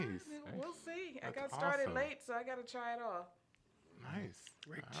I got started late, so I got to try it all. Nice.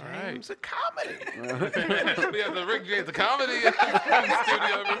 Rick James, a comedy. We have the Rick James, a comedy in the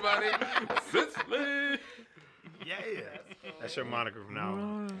studio, everybody. Cicely. Yeah. That's your moniker from now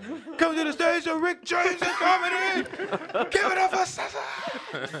on. Come to the stage of Rick James, a comedy. Give it up for Cicely.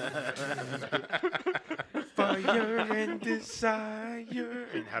 Fire and desire.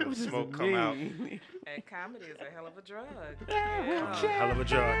 And how the smoke come out. And comedy is a hell of a drug. Hell of a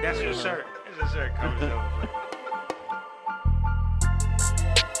drug. That's your shirt. That's your shirt. Comedy's hell of a drug.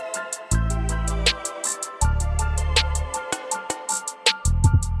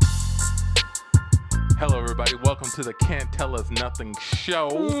 Hello, everybody. Welcome to the Can't Tell Us Nothing show.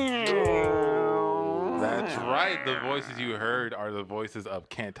 That's right. The voices you heard are the voices of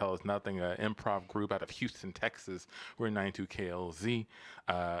Can't Tell Us Nothing, an improv group out of Houston, Texas. We're 92 KLZ.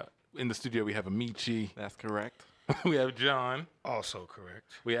 In the studio, we have Amici. That's correct. We have John. Also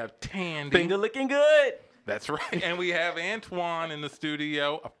correct. We have Tandy. Finger looking good. That's right. And we have Antoine in the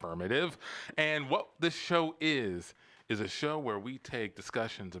studio. Affirmative. And what this show is a show where we take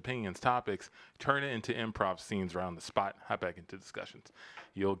discussions, opinions, topics, turn it into improv scenes around the spot, hop back into discussions.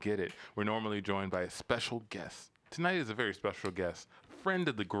 You'll get it. We're normally joined by a special guest. Tonight is a very special guest, friend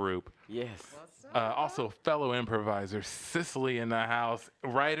of the group, Yes. also fellow improviser, Cicely in the house,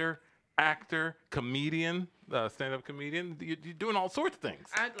 writer, actor, comedian, stand-up comedian. You're doing all sorts of things.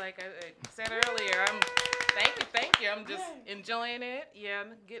 Like I said earlier, thank you. I'm just enjoying it. Yeah,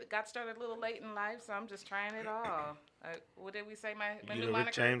 got started a little late in life, so I'm just trying it all. What did we say? My You new the Rick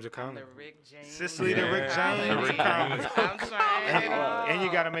moniker? James I'm comedy. the Rick James. Cicely the Rick James. Rick James. I'm trying it all. And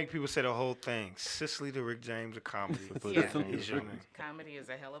you got to make people say the whole thing. Cicely the Rick James, a comedy. Yeah. Is your name. Comedy is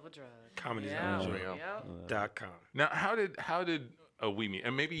a hell of a drug. Comedy is Yeah. a drug. Yep. .com. Now, how did we meet?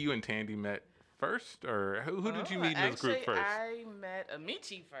 And maybe you and Tandy met first, or who did you meet in this group first? I met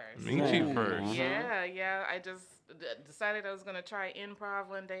Amici first. Amici first. Yeah. I just decided I was going to try improv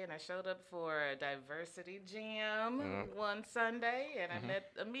one day, and I showed up for a diversity jam one Sunday, and I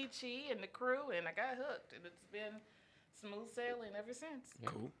met Amici and the crew, and I got hooked, and it's been smooth sailing ever since.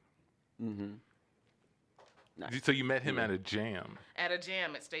 Cool. Mm-hmm. So you met him at a jam. At a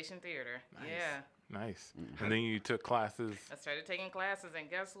jam at Station Theater. Nice. Yeah. Nice. And then you took classes. I started taking classes, and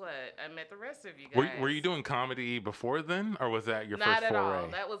guess what? I met the rest of you guys. Were you doing comedy before then, or was that your Not first at foray? all.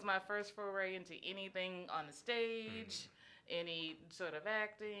 That was my first foray into anything on the stage, any sort of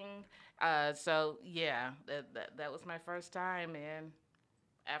acting. So yeah, that was my first time, and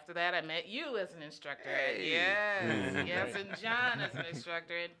after that, I met you as an instructor. Yes, and John as an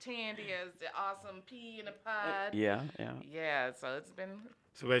instructor, and Tandy as the awesome pea in a pod. Yeah. Yeah, so it's been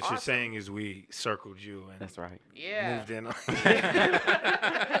So what you're Awesome. saying is we circled you and That's right. yeah. moved in. I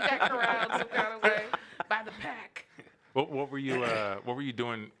got corralled some kind of way by the pack. What were you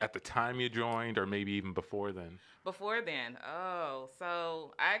doing at the time you joined, or maybe even before then? Before then,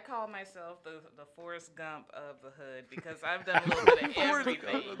 so I call myself the Forrest Gump of the hood because I've done a little bit of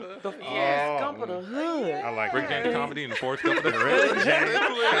everything. The Yeah. Gump of the hood. I like Rick that. James comedy and Forrest Gump. Rick James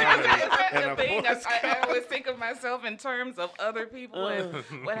comedy and The a thing, Forrest I always think of myself in terms of other people and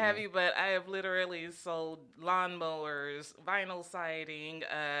what have you, but I have literally sold lawnmowers, vinyl siding,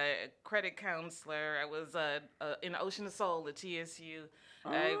 credit counselor. I was in Ocean of Soul at TSU.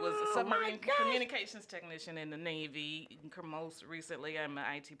 I was a submarine communications technician in the Navy. Most recently, I'm an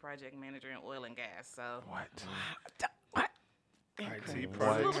IT project manager in oil and gas. So What? IT a little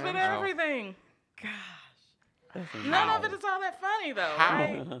project. bit of everything. That's None of it is all that funny, though.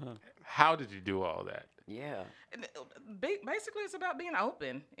 Right? How did you do all that? Yeah. And, basically, it's about being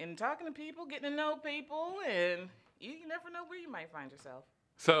open and talking to people, getting to know people, and you never know where you might find yourself.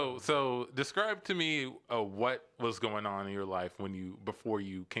 So describe to me what was going on in your life before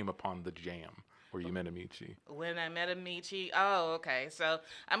you came upon the jam where you met Amici. When I met Amici, okay. So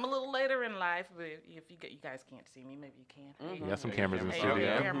I'm a little later in life, but if you guys can't see me, maybe you can. You got some cameras in the Hey,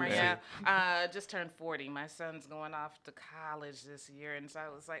 studio. camera, yeah. Just turned 40. My son's going off to college this year, and so I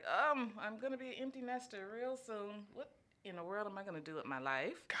was like, I'm gonna be an empty nester real soon. What in the world am I gonna do with my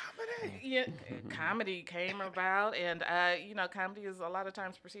life? Comedy. Yeah, comedy came about, and comedy is a lot of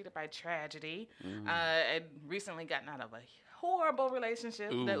times preceded by tragedy. I'd recently gotten out of a horrible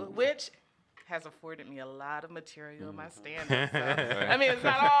relationship, which has afforded me a lot of material in my stand-up. So, I mean, it's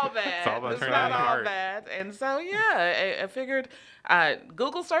not all bad. It's all about It's turning not out all art. bad, and so I figured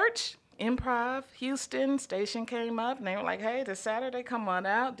Google search. Improv Houston station came up, and they were like, "Hey, this Saturday, come on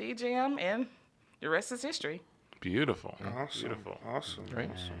out, DJM," and the rest is history. Beautiful. Awesome. Beautiful. Awesome. Great.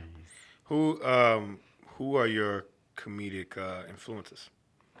 Who are your comedic influences?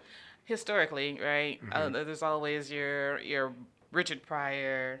 Historically, right? There's always your Richard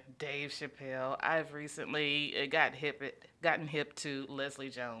Pryor, Dave Chappelle. I've recently gotten hip to Leslie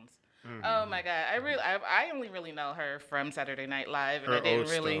Jones. Oh my God! I only really know her from Saturday Night Live, and Her I didn't old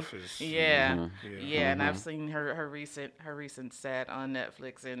really, stuff is- yeah, Yeah. and I've seen her recent set on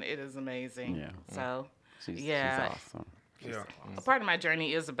Netflix, and it is amazing. Yeah. So, She's yeah. awesome. Yeah. A part of my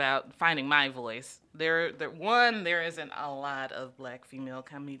journey is about finding my voice. There isn't a lot of black female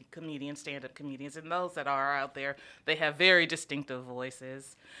comedians, stand-up comedians, and those that are out there, they have very distinctive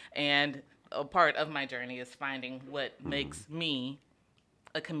voices. And a part of my journey is finding what makes me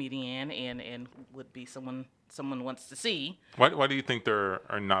a comedian and would be someone wants to see. Why do you think there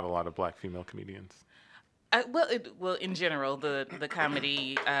are not a lot of black female comedians? Well, in general, the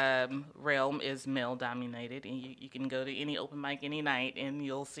comedy realm is male dominated, and you can go to any open mic any night, and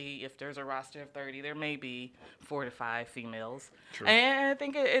you'll see if there's a roster of 30, there may be 4 to 5 females. True. And I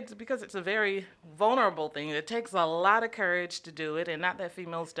think it's because it's a very vulnerable thing. It takes a lot of courage to do it, and not that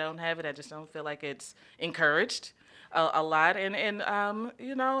females don't have it. I just don't feel like it's encouraged a lot, and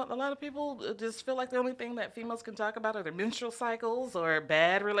you know, a lot of people just feel like the only thing that females can talk about are their menstrual cycles or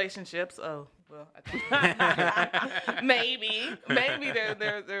bad relationships. Oh, well, maybe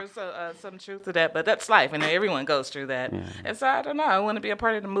there's some truth to that, but that's life, and everyone goes through that. Yeah. And so I don't know. I want to be a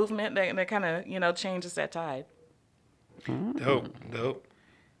part of the movement that kind of changes that tide. Dope.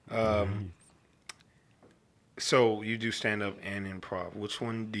 So you do stand up and improv. Which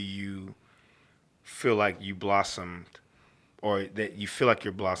one do you feel like you blossomed, or that you feel like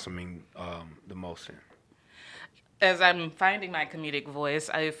you're blossoming the most in? As I'm finding my comedic voice,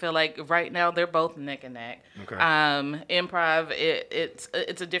 I feel like right now they're both neck and neck. Okay. Improv,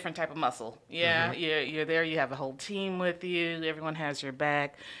 it's a different type of muscle. Yeah, you're there. You have a whole team with you. Everyone has your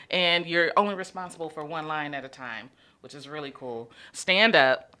back, and you're only responsible for one line at a time, which is really cool. Stand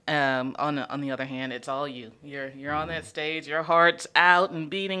up, on the other hand, it's all you. You're on that stage. Your heart's out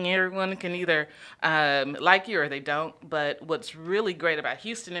and beating. Everyone can either like you or they don't. But what's really great about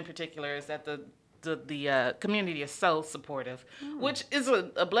Houston in particular is that the community is so supportive, which is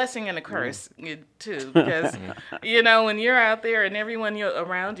a blessing and a curse too, because you know, when you're out there and everyone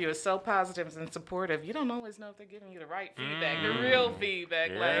around you is so positive and supportive, you don't always know if they're giving you the right feedback, the real feedback.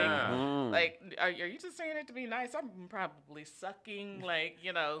 Yeah. Like are you just saying it to be nice? I'm probably sucking,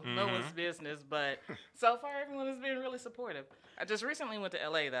 no one's business. But so far, everyone has been really supportive. I just recently went to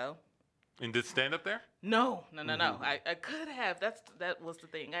LA though. And did stand up there? No. I could have. That was the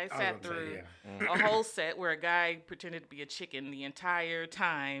thing. I sat gonna say, through a whole set where a guy pretended to be a chicken the entire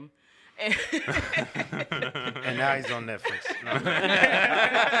time. And now he's on Netflix. No.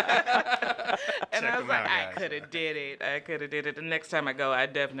 And I was him like, out, I guys. could have did it. The next time I go, I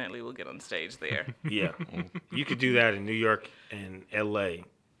definitely will get on stage there. Yeah, you could do that in New York and L.A.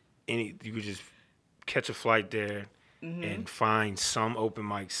 You could just catch a flight there and find some open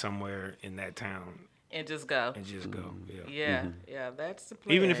mic somewhere in that town And just go. and just go. Yeah. Yeah, that's the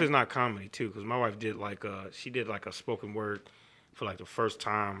plan. Even if it's not comedy too, because my wife did she did a spoken word for the first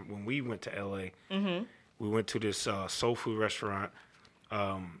time when we went to L.A. We went to this soul food restaurant,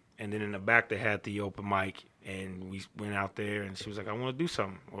 and then in the back they had the open mic, and we went out there, and she was like, "I want to do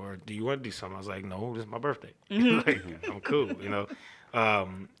something," or "Do you want to do something?" I was like, "No, this is my birthday. I'm cool, you know."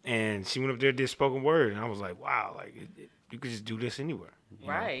 And she went up there, did spoken word, and I was like, "Wow, you could just do this anywhere." you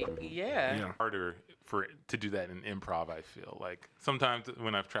know? Right. Yeah. Yeah. Harder to do that in improv. I feel like sometimes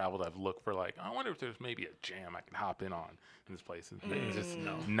when I've traveled, I've looked for I wonder if there's maybe a jam I can hop in on in this place, and it's just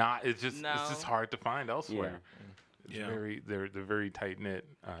not. It's just hard to find elsewhere. It's they're very tight knit.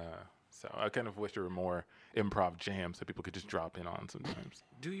 So I kind of wish there were more improv jams that people could just drop in on sometimes.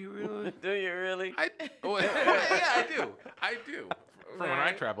 Do you really? Do you really? I do. From when I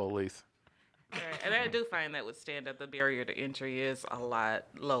Right. travel, at least. Right. And I do find that with stand-up, the barrier to entry is a lot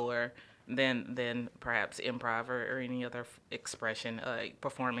lower than perhaps improv or any other expression,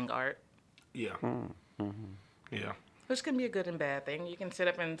 performing art, Yeah. Yeah. which can be a good and bad thing. You can sit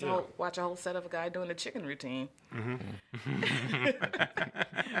up and watch a whole set of a guy doing a chicken routine.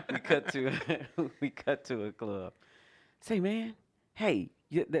 we cut to a club. Say, man, hey,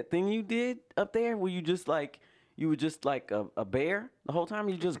 that thing you did up there where you were just like a bear the whole time,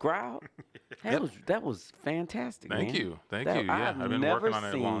 you just growled? That was fantastic. Thank man. you. Thank That- you. Yeah, I've I've been never working on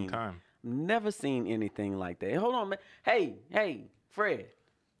it a long seen- time. Never seen anything like that. Hold on, man. Hey, Fred.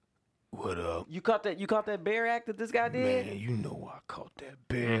 What up? You caught that bear act that this guy did? Man, you know I caught that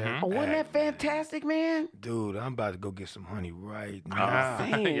bear. Oh, wasn't that act, man. fantastic, man? Dude, I'm about to go get some honey right Oh, now.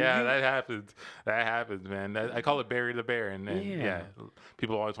 man. yeah, you- that happens. That happens, man. I call it Barry the Bear, and then, Yeah.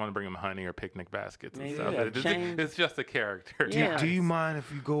 people always want to bring him honey or picnic baskets and Maybe stuff. a It's change. just a character. Yeah. Do you mind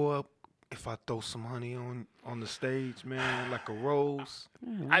if you go up if I throw some honey on the stage, man, like a rose?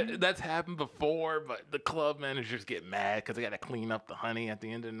 That's happened before, but the club managers get mad because they got to clean up the honey at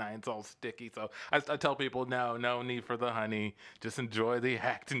the end of the night. It's all sticky. So I tell people, no need for the honey. Just enjoy the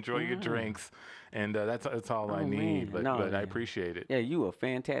act, enjoy your drinks, and that's all I need. Man. But I appreciate it. Yeah, you are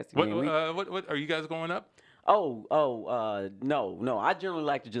fantastic. What, man. what are you guys going up? No. I generally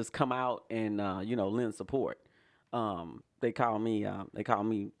like to just come out and lend support. They call me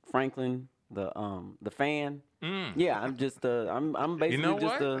Franklin, the fan. Yeah, I'm just I'm basically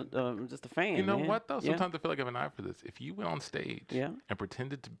just a fan. You know man. what though? Yeah. Sometimes I feel like I have an eye for this. If you went on stage and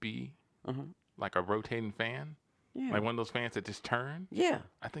pretended to be like a rotating fan, Yeah. like one of those fans that just turn, Yeah.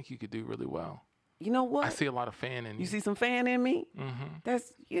 I think you could do really well. You know what? I see a lot of fan in you. You see some fan in me? Mm-hmm.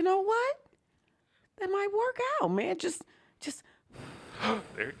 That's you know what? That might work out, man. Just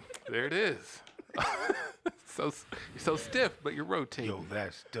There it is. You're so stiff, but you're rotating. Yo,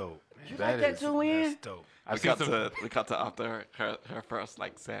 that's dope. Man. you that like that, is- Julian? That's dope. I've We seen cut to after her first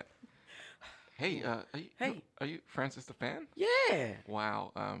like set. Hey, Hey. are you Francis the fan? Yeah.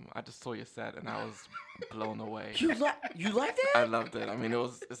 Wow, I just saw your set and I was blown away. You like I that? loved it. I mean,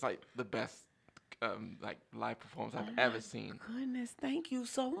 it's like the best like live performance I've ever seen. Goodness, thank you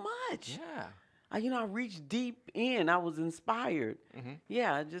so much. Yeah. I reached deep in. I was inspired. Mm-hmm.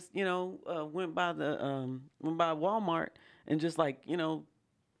 Yeah, I just went by Walmart and just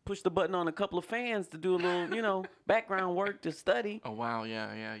pushed the button on a couple of fans to do a little background work to study. Oh wow,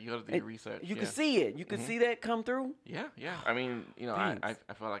 yeah. You got to do your research. You yeah. can see it. You can see that come through. Yeah. I mean, I Thanks.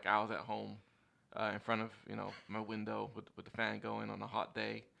 felt like I was at home, in front of my window with the fan going on a hot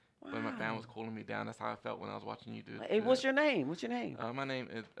day. When my fan was cooling me down, that's how I felt when I was watching you do. Hey, do what's that. your name? What's your name? My name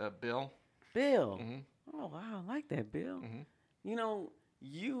is Bill. Bill. Mhm. Oh wow, I like that, Bill. Mhm.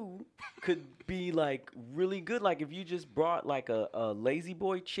 You could be like really good. Like if you just brought like a lazy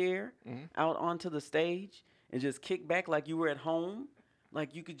boy chair out onto the stage and just kick back like you were at home.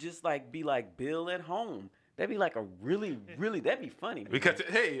 Like you could just like be like Bill at home. That'd be like a really, that'd be funny. man. Because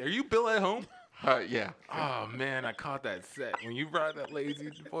hey, are you Bill at home? Yeah. Oh man, I caught that set when you brought that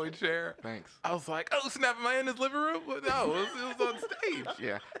lazy boy chair. Thanks. I was like, oh snap, am I in his living room? But no, it was on stage.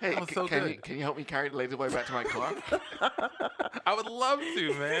 Yeah. Hey, That was so can good. you help me carry the lazy boy back to my car? I would love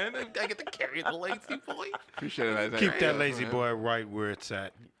to, man. I get to carry the lazy boy. Appreciate it, Isaac. Keep that Yeah, lazy man. boy right where it's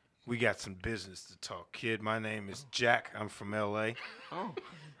at. We got some business to talk, kid. My name is Jack. I'm from L.A. Oh.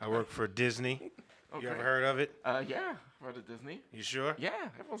 I work for Disney. Okay. You ever heard of it? Yeah. Heard of Disney? You sure? Yeah,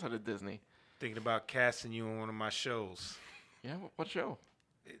 everyone's heard of Disney. Thinking about casting you on one of my shows. Yeah. What show?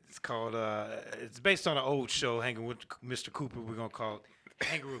 It's called, it's based on an old show, Hanging with Mr. Cooper. We're going to call it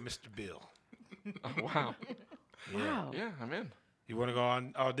Hanging with Mr. Bill. Oh, wow. Wow. Yeah, I'm in. You want to go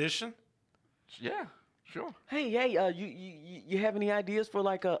on audition? Yeah. Sure. Hey, you have any ideas for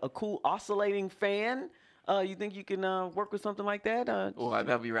like a cool oscillating fan? You think you can work with something like that? Well,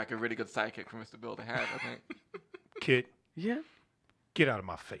 that'd be like a really good sidekick for Mr. Bill to have, I think. Kid, Yeah. get out of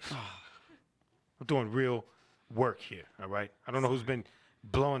my face. I'm doing real work here, all right? I don't know who's been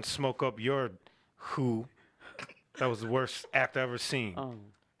blowing smoke up your who. That was the worst act I ever seen. Oh.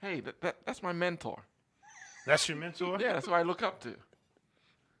 Hey, that's my mentor. That's your mentor? Yeah, that's who I look up to.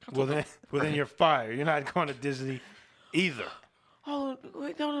 Well then you're fired. You're not going to Disney either. Oh,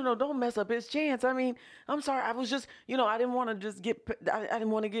 wait, no, don't mess up his chance. I mean, I'm sorry. I was just, I didn't want to just I didn't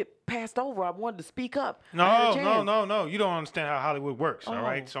want to get passed over. I wanted to speak up. I had a chance. No. You don't understand how Hollywood works, all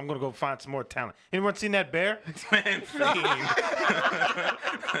right? Oh. So I'm going to go find some more talent. Anyone seen that bear? Man,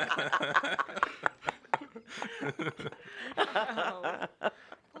 Oh,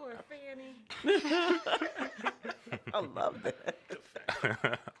 poor Fanny. I love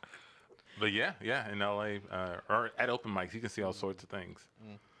that. but yeah, in LA or at open mics, you can see all sorts of things.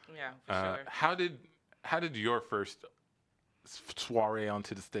 Yeah, for sure. How did your first soiree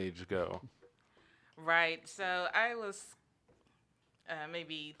onto the stage go? Right. So I was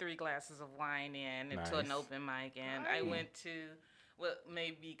maybe 3 glasses of wine in to an Nice. open mic, and I went to what may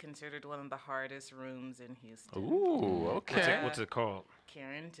be considered one of the hardest rooms in Houston, Ooh, okay. What's it called?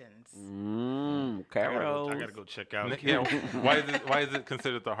 Carrington's. Carol. I gotta go check out. Yeah, why is it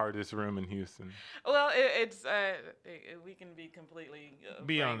considered the hardest room in Houston? Well, it's we can be completely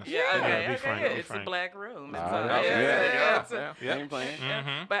Be frank. honest. Yeah, Yeah, okay, be okay. frank, yeah, be it's frank. a black room. It's Ah, a, yeah, it's a- Yeah. Same plan.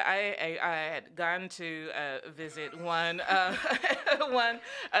 Mm-hmm. But I had gone to visit one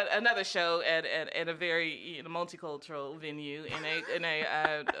another show at a very multicultural venue, and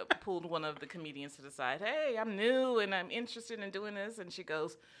I pulled one of the comedians to the side. Hey, I'm new and I'm interested in doing this, and she she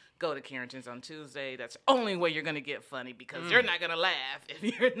goes, go to Carrington's on Tuesday. That's the only way you're going to get funny because you're not going to laugh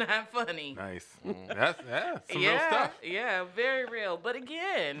if you're not funny. Nice. That's some real stuff. Yeah, very real. But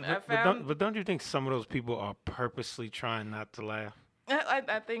again, I But found... but don't you think some of those people are purposely trying not to laugh?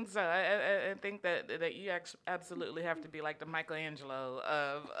 I think so. I think that you absolutely have to be like the Michelangelo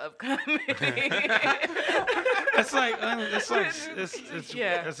of comedy. That's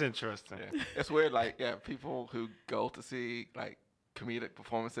interesting. Yeah. It's weird, like, people who go to see, like, comedic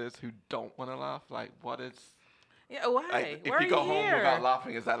performances who don't want to laugh. Like, what is... Yeah, why? Like, Why if are you go you home here? without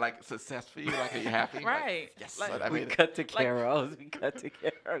laughing, is that, like, a success for you? Like, are you happy? Right. Like, yes, Like, I We made it. cut to Carols. We cut to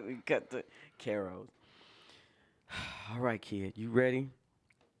Carols. We cut to Carols. All right, kid. You ready?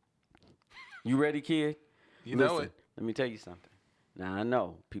 You ready, kid? You know Listen, it. let me tell you something. Now, I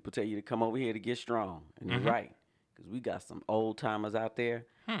know people tell you to come over here to get strong. And you're right. Because we got some old timers out there.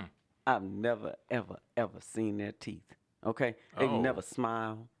 I've never, ever, ever seen their teeth. Okay? They Oh. never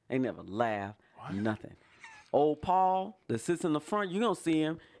smile. They never laugh. Nothing. Old Paul that sits in the front, you going to see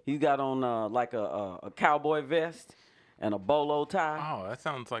him. He's got on like a cowboy vest and a bolo tie. Oh, that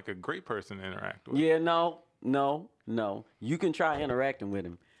sounds like a great person to interact with. Yeah, no. You can try interacting with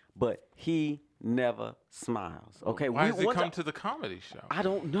him, but he never smiles. Okay, Why does he one come ti- to the comedy show? I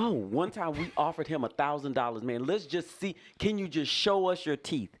don't know. One time we offered him $1,000. Man, let's just see. Can you just show us your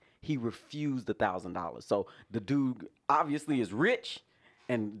teeth? He refused $1,000. So the dude obviously is rich,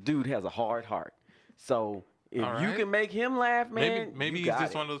 and dude has a hard heart. So if All you right. can make him laugh, man, Maybe you he's got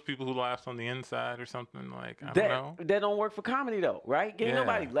just it. one of those people who laughs on the inside or something. Like, I don't know. That don't work for comedy though, right? Ain't Yeah.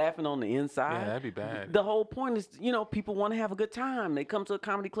 nobody laughing on the inside. Yeah, that'd be bad. The whole point is, people want to have a good time. They come to a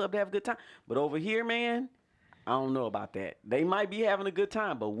comedy club to have a good time. But over here, man, I don't know about that. They might be having a good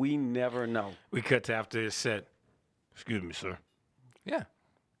time, but we never know. We cut to after his set. Excuse me, sir. Yeah.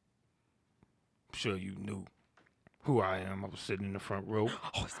 I'm sure you knew who I am. I was sitting in the front row.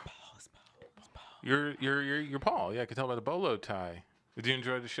 Oh, it's Paul. You're Paul. Yeah, I could tell by the bolo tie. Did you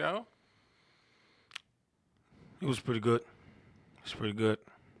enjoy the show? It was pretty good.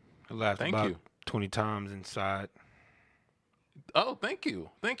 I laughed Thank about you. 20 times inside. Oh, thank you.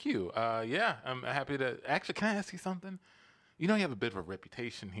 Yeah, I'm happy to. Actually, can I ask you something? You know, you have a bit of a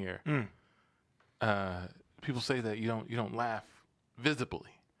reputation here. People say that you don't laugh visibly.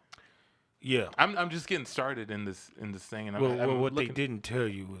 Yeah. I'm just getting started in this thing, and Well, I'm what looking, they didn't tell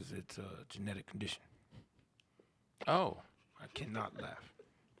you was it's a genetic condition. Oh, I cannot laugh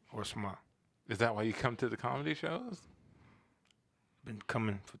or smile. is that why you come to the comedy shows? Been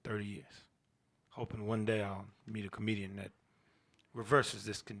coming for 30 years. Hoping one day I'll meet a comedian that reverses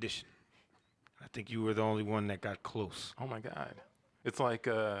this condition. I think you were the only one that got close. Oh my God, it's like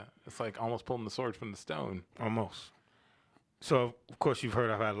almost pulling the sword from the stone. Almost. So, of course, you've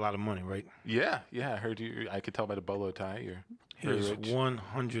heard I've had a lot of money, right? Yeah, I heard you. I could tell by the bolo tie. You're very Here's rich.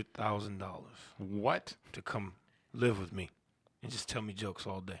 $100,000 What? to come live with me and just tell me jokes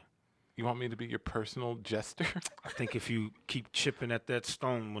all day. You want me to be your personal jester? I think if you keep chipping at that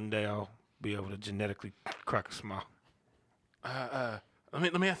stone, one day I'll be able to genetically crack a smile.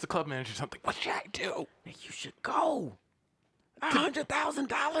 Let me ask the club manager something. What should I do? You should go.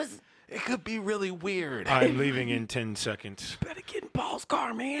 $100,000. It could be really weird. I'm leaving in 10 seconds. Better get in Paul's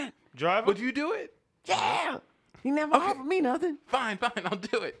car, man. Driver? Would you do it? Yeah. He never offered me nothing. Fine, I'll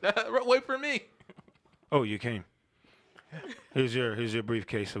do it. Wait for me. Oh, you came. Here's your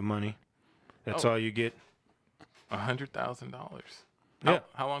briefcase of money. That's all you get. $100,000. Yeah.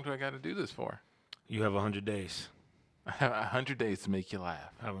 How long do I got to do this for? You have 100 days. I have 100 days to make you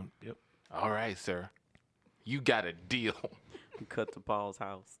laugh. Yep. All right, sir. You got a deal. We cut to Paul's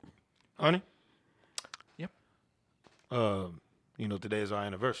house. Honey? Yep. Today is our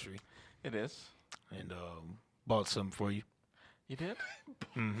anniversary, It is. and bought something for you. You did?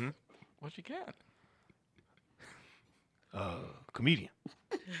 Mm-hmm. What'd you get? Comedian.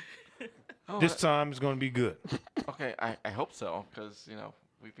 Oh, This time it's gonna be good. okay, I hope so, because,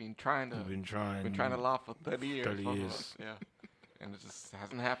 we've been trying to We've been trying. to laugh for 30 years. 30 both of years. us, yeah. And it just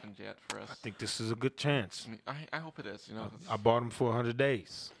hasn't happened yet for us. I think this is a good chance. I hope it is, I bought him for 100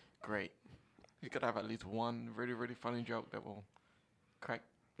 days. great. You could have at least one really, really funny joke that will crack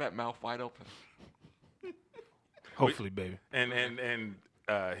that mouth wide open. Hopefully, baby. And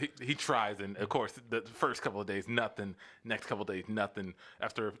he tries, and of course, the first couple of days, nothing. Next couple of days, nothing.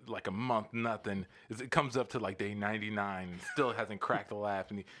 After like a month, nothing. It comes up to like day 99, and still hasn't cracked a laugh.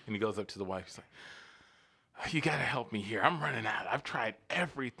 And he goes up to the wife. He's like, "You gotta help me here. I'm running out. I've tried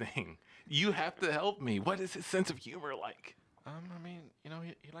everything. You have to help me. What is his sense of humor like?"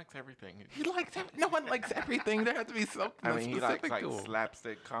 He likes everything. He likes no one likes everything. There has to be something he likes specific like to him.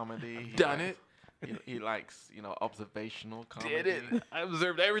 slapstick comedy. He Done likes- it. He likes, observational comedy. Did it? I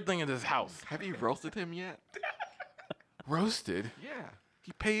observed everything in this house. Have you roasted him yet? Roasted? Yeah.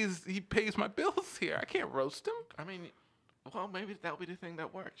 He pays my bills here. I can't roast him. I mean, well, maybe that'll be the thing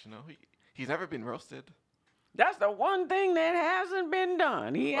that works. He's never been roasted. That's the one thing that hasn't been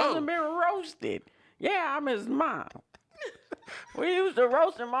done. He hasn't been roasted. Yeah, I'm his mom. We used to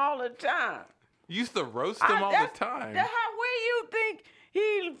roast him all the time. You used to roast him all the time. That's how way you think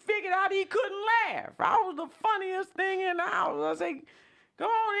he figured out he couldn't laugh. I was the funniest thing in the house. I say, "Go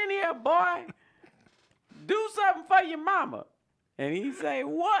on in here, boy. Do something for your mama." And he say,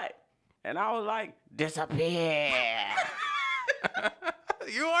 "What?" And I was like, "Disappear."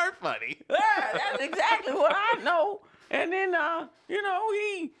 You are funny. Yeah, that's exactly what I know. And then,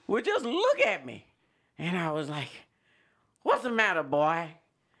 he would just look at me. And I was like, "What's the matter, boy?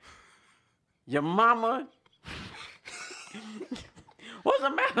 Your mama?" What's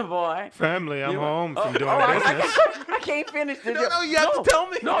the matter, boy? Family, I'm home from doing business. business. I can't finish the No, you have to tell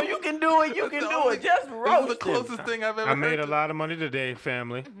me. No, you can do it. You can do it. Just This is roast the him. closest thing I've ever I made heard a lot of money today,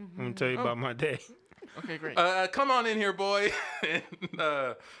 family. I'm going to tell you about my day. Okay, great. Come on in here, boy, and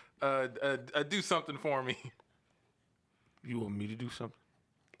do something for me. You want me to do something?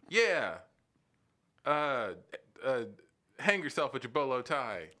 Yeah. Hang yourself with your bolo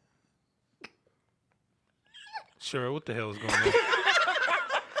tie. Sure, what the hell is going on?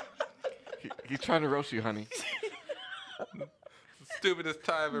 He's trying to roast you, honey. Stupidest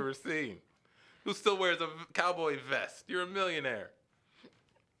tie I've ever seen. Who still wears a cowboy vest? You're a millionaire.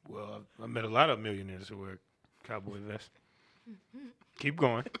 Well, I met a lot of millionaires who wear cowboy vests. Keep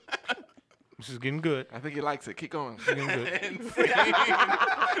going. This is getting good. I think he likes it. Keep going. Getting good. And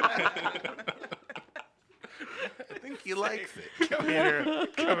I think he likes it. Come in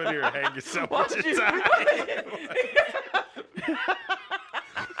here and hang yourself What with you- your tie.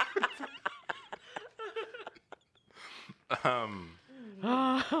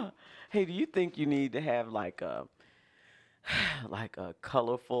 Hey, do you think you need to have like a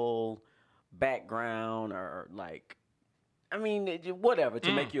colorful background or like, I mean, whatever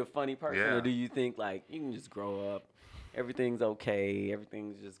to make you a funny person? Yeah. Or do you think like you can just grow up, everything's okay,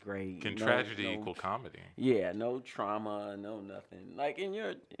 everything's just great? Can no- tragedy no- equal comedy? Yeah, no trauma, no nothing. Like in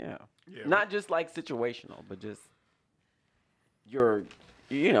your, not just like situational, but just your,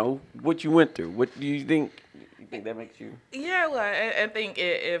 what you went through. What do you think? You think that makes you? Yeah, well, I think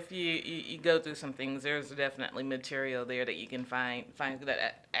if you go through some things, there's definitely material there that you can find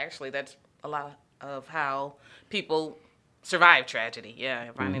that actually that's a lot of how people survive tragedy.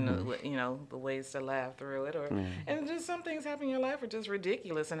 Yeah, finding the ways to laugh through it, and just some things happen in your life are just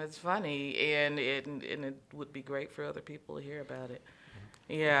ridiculous and it's funny, and it would be great for other people to hear about it.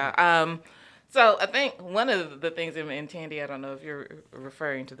 Yeah. So I think one of the things in Tandy, I don't know if you're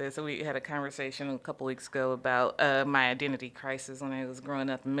referring to this. So we had a conversation a couple weeks ago about my identity crisis when I was growing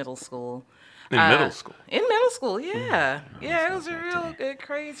up in middle school. In middle school? In middle school, yeah. Yeah, it was a real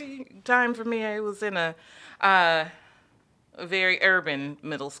crazy time for me. I was in a very urban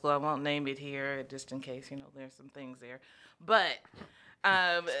middle school. I won't name it here just in case, there's some things there. But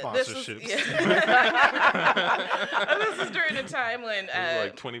this is this is during the time when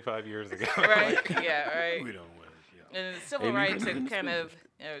Like 25 years ago. right, yeah, right. We don't wear it. And civil rights had kind of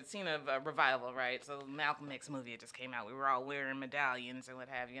seen a revival, right? So Malcolm X movie had just came out. We were all wearing medallions and what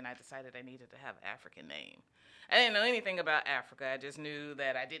have you, and I decided I needed to have an African name. I didn't know anything about Africa. I just knew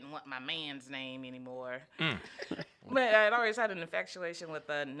that I didn't want my man's name anymore. But I'd always had an infatuation with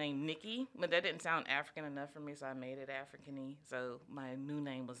the name Nikki, but that didn't sound African enough for me, so I made it African-y. So my new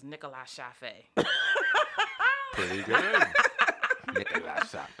name was Nicolas Chaffee. Pretty good. Nicolas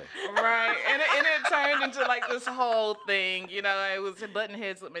Chaffee. Right, and it turned into like this whole thing. I was butting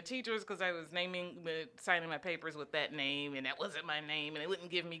heads with my teachers because I was signing my papers with that name, and that wasn't my name, and they wouldn't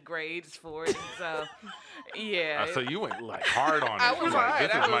give me grades for it. So, yeah. So you went like hard on it. I You was were like, hard.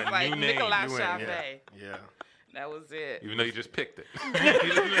 This I is was my like new name. Nicolas You went, Chaffee. Yeah. That was it. Even though you just picked it. I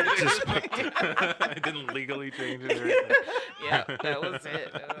didn't legally change it or anything. Yeah, that was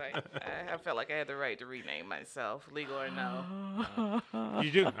it. I felt like I had the right to rename myself, legal or no. You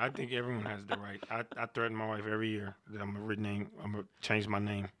do. I think everyone has the right. I threaten my wife every year that I'm going to change my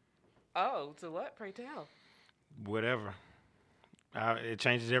name. Oh, to what? Pray tell. Whatever. It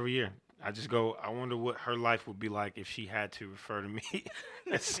changes every year. I just go, I wonder what her life would be like if she had to refer to me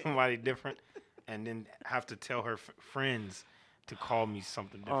as somebody different and then have to tell her friends to call me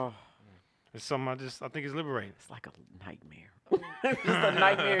something different. It's something I think is liberating. It's like a nightmare. It's a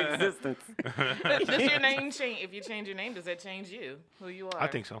nightmare existence. Does your name change? If you change your name, does that change you? Who you are? I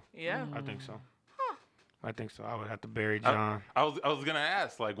think so. Yeah. I think so. I think so. I would have to bury John. I was gonna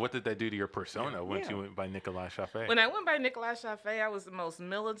ask, like, what did that do to your persona once you went by Nicolas Chaffee? When I went by Nicolas Chaffee, I was the most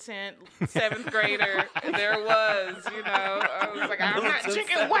militant 7th grader there was. You know, I was like, I'm not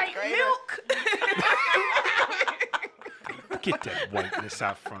drinking white milk. Get that whiteness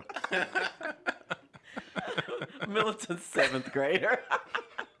out front. Militant 7th grader.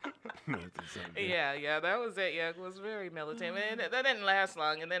 Yeah, that was it. Yeah, it was very militant. And that didn't last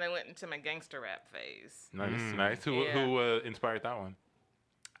long. And then I went into my gangster rap phase. Nice. Who inspired that one?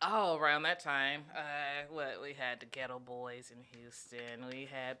 Oh, around that time, we had the Ghetto Boys in Houston. We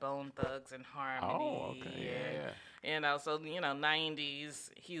had Bone Thugs in Harmony. Oh, okay, yeah. And also,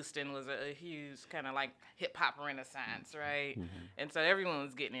 90s Houston was a huge kind of like hip hop renaissance, right? Mm-hmm. And so everyone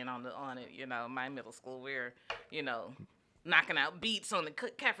was getting in on it. My middle school, we're, knocking out beats on the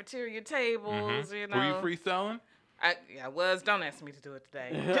cafeteria tables. Mm-hmm. Were you freestyling? I was. Don't ask me to do it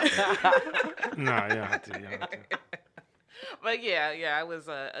today. No, you don't have to. But yeah, I was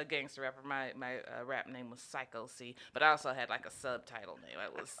a gangster rapper. My rap name was Psycho C, but I also had like a subtitle name. I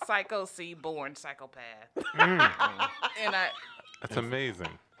was Psycho C, born psychopath. And That's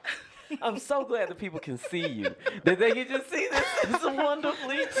amazing. I'm so glad that people can see you. That they can just see this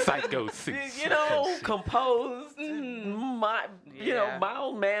wonderfully Psycho C. Composed, mild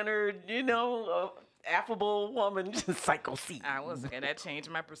mannered, affable woman, just Psycho C. I was, and that changed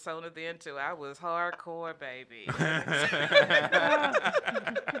my persona then too. I was hardcore, baby. Oh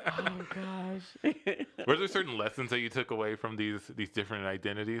gosh. Were there certain lessons that you took away from these different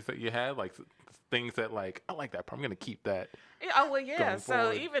identities that you had, like things that like I like that part, I'm gonna keep that? Yeah.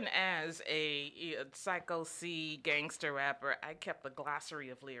 So even as a Psycho C gangster rapper, I kept a glossary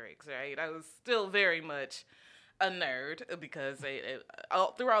of lyrics. Right, I was still very much a nerd because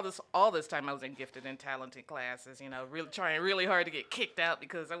through all this time I was in gifted and talented classes, really trying really hard to get kicked out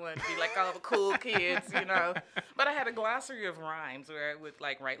because I wanted to be like all the cool kids, But I had a glossary of rhymes where I would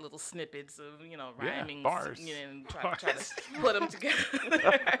like write little snippets of, rhyming bars. And try to put them together.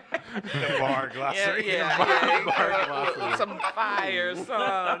 Bar glossary. Bar glossary. Some fire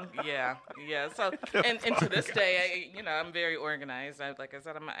song. Yeah. So and to this day, I'm very organized. Like I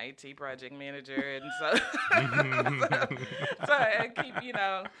said, I'm an IT project manager, and so. So I keep,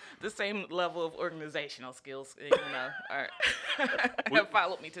 the same level of organizational skills, have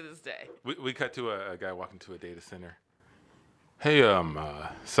followed me to this day. We cut to a guy walking to a data center. Hey,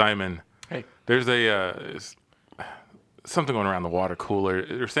 Simon. Hey. There's something going around the water cooler.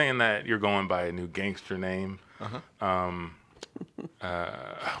 They're saying that you're going by a new gangster name. Uh-huh.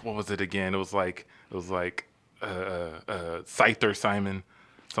 What was it again? It was like Scyther Simon,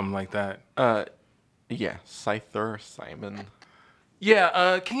 something like that. Yeah, Scyther Simon.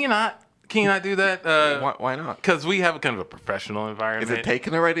 Yeah, can you not do that? Why not? Because we have a kind of a professional environment. Is it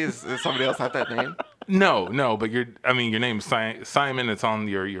taken already? Does somebody else have that name? No, but your name's Simon. It's on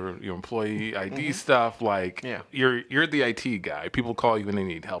your employee ID stuff. Like, yeah. You're the IT guy. People call you when they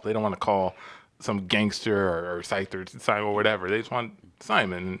need help. They don't want to call some gangster or Scyther Simon or whatever. They just want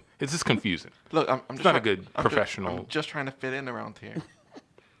Simon. It's just confusing. Look, I'm it's just not a good professional. I'm just trying to fit in around here.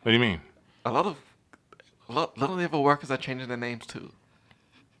 What do you mean? A lot of the other workers are changing their names too.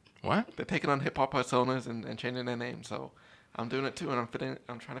 What? They're taking on hip hop personas and changing their names. So I'm doing it too, and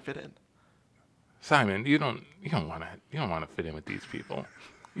I'm trying to fit in. Simon, you don't want to fit in with these people.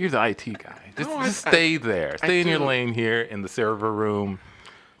 You're the IT guy. Just stay there. Stay in your lane here in the server room.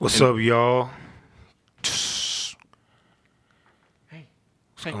 What's up, y'all? Hey.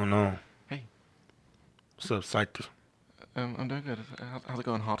 What's going on? Hey. What's up, Scyther? I'm doing good. How's it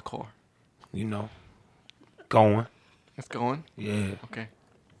going, hardcore? Going. It's going? Yeah. Okay.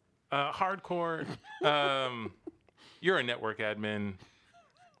 Hardcore. You're a network admin.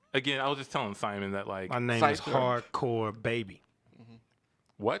 Again, I was just telling Simon that like My name is Hardcore Baby. Mm-hmm.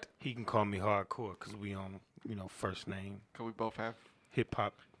 What? He can call me Hardcore because we on, first name. Cause we both have. Hip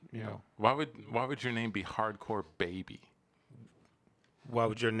hop, know. Why would your name be Hardcore Baby? Why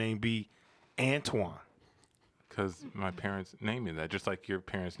would your name be Antoine? Because my parents named me that, just like your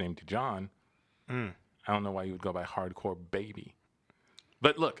parents named you John. I don't know why you would go by Hardcore Baby.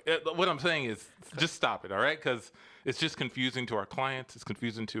 But look, what I'm saying is just stop it, all right? Because it's just confusing to our clients. It's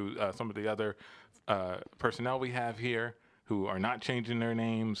confusing to some of the other personnel we have here who are not changing their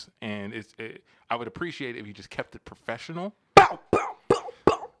names. And I would appreciate it if you just kept it professional.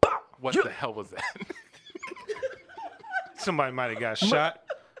 What the hell was that? Somebody might have got shot,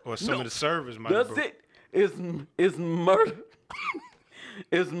 or some of the servers might have. That's it. It's murder.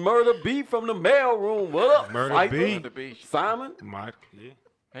 It's Murder B from the mailroom. What up, Murder Scyther? B. Simon? Might, yeah.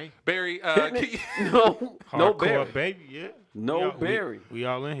 Hey, Barry, Hitting can it. you- No, no Hardcore Barry. baby, yeah. No We all- Barry. We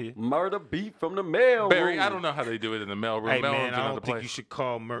all in here. Murder beat from the mail Barry, room. I don't know how they do it in the mail room. Hey mail man, room's I another don't think place. you should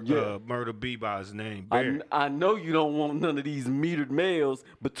call Yeah. Murder B by his name. I, Barry. I know you don't want none of these metered mails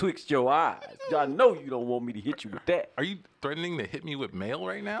betwixt your eyes. I know you don't want me to hit you with that. Are you threatening to hit me with mail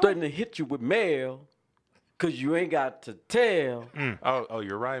right now? Threatening to hit you with mail because you ain't got to tell. Oh,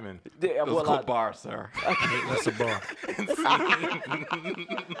 you're rhyming. Yeah, those well, cool I- bars, sir. That's a bar.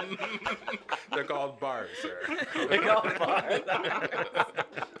 They're called bars, sir. They call bars.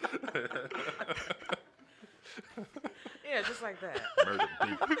 Yeah, just like that. Murder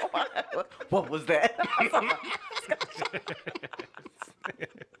beat. What was that?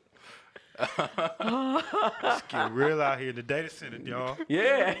 It's getting real out here in the data center, y'all.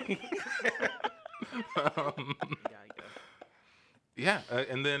 Yeah. Yeah,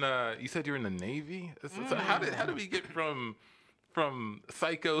 and then you said you're in the Navy. So how did we get from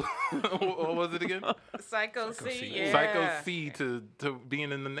Psycho? What was it again? Psycho C, C. yeah. Psycho C to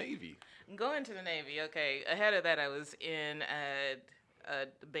being in the Navy. Going to the Navy, okay. Ahead of that, I was in a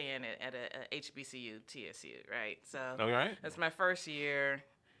band at a HBCU, TSU, right? So All right. that's my first year.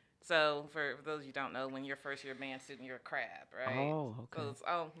 So for those of you who don't know, when you're first year band student, you're a crab, right? Oh, okay. So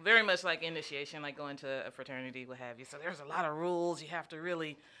it's very much like initiation, like going to a fraternity, what have you. So there's a lot of rules. You have to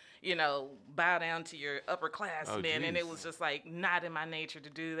really, bow down to your upperclassmen. And it geez. was just like not in my nature to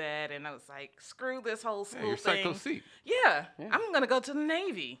do that. And I was like, screw this whole Yeah, school you're Psycho thing. C. Yeah, I'm gonna go to the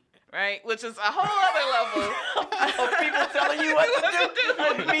Navy, right? Which is a whole other level. People telling you what to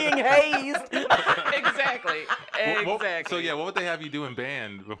do. Being hazed. Exactly. Exactly. So yeah, what would they have you do in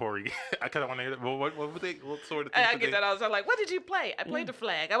band before you? I kind of want to hear that. Well, what would they? What sort of things? I would get they, that all the time. Like, what did you play? I played the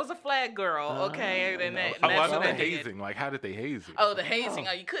flag. I was a flag girl. Okay, and Oh, that's I what meant I the did. hazing. Like, how did they haze you? Oh, the hazing.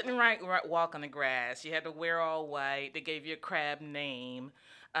 Oh, you couldn't walk on the grass. You had to wear all white. They gave you a crab name.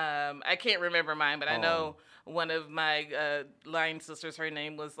 I can't remember mine, but I know one of my line sisters, her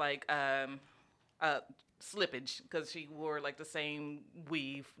name was like Slippage, because she wore like the same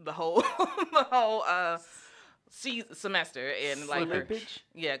weave the whole semester, and like her, Slippage?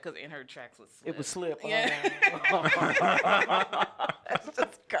 yeah, because in her tracks was slip. It was slip. Yeah. That's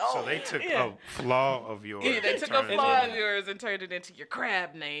just cold. So they took Yeah. a flaw of yours. Yeah, they took a turned it flaw into- of yours and turned it into your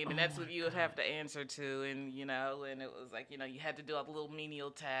crab name, and that's what you would have to answer to. And and it was like, you had to do all the little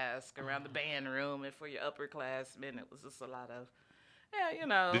menial tasks around the band room, and for your upperclassmen, it was just a lot of,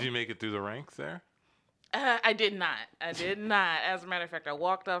 Did you make it through the ranks there? I did not. I did not. As a matter of fact, I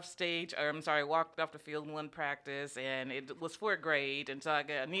walked off the field in one practice, and it was for a grade, and so I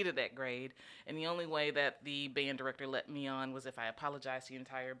needed that grade. And the only way that the band director let me on was if I apologized to the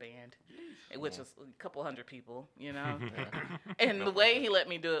entire band, which was a couple hundred people, And the way he let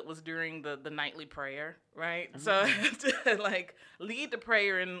me do it was during the nightly prayer, right? So I had to like lead the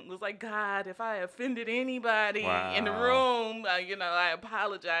prayer and was like, God, if I offended anybody in the room, I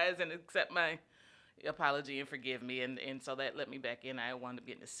apologize and accept my apology and forgive me, and so that let me back in. I wound up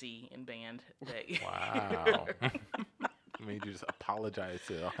getting a C in band that year. Wow. Made you just apologize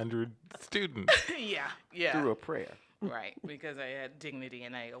to 100 students. yeah, Through a prayer. right, because I had dignity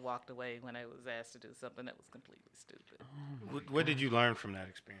and I walked away when I was asked to do something that was completely stupid. What did you learn from that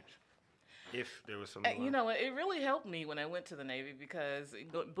experience? If there was something. It really helped me when I went to the Navy, because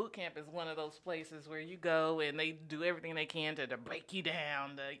boot camp is one of those places where you go and they do everything they can to break you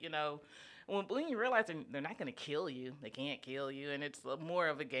down, when you realize they're not going to kill you, they can't kill you, and it's more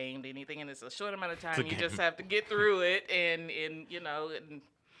of a game than anything, and it's a short amount of time. You just have to get through it, and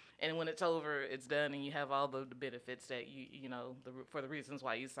when it's over, it's done, and you have all the benefits that for the reasons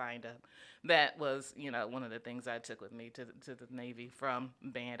why you signed up. That was one of the things I took with me to the Navy from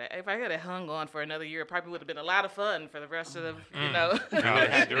band. If I had hung on for another year, it probably would have been a lot of fun for the rest of the You would have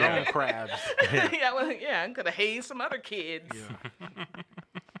had your own crabs. I could have hazed some other kids. Yeah.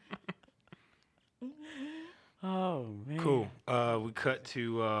 Oh, man. Cool. We cut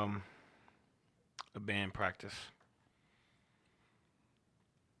to a band practice.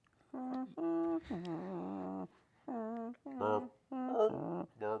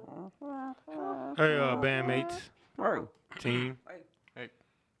 Hey, bandmates, Right. team. Hey.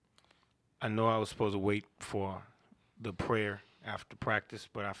 I know I was supposed to wait for the prayer after practice,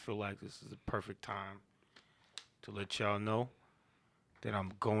 but I feel like this is the perfect time to let y'all know that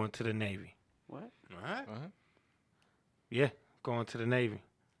I'm going to the Navy. What? What? Yeah, going to the Navy.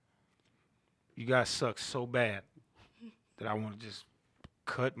 You guys suck so bad that I want to just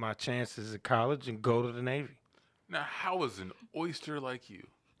cut my chances at college and go to the Navy. Now, how is an oyster like you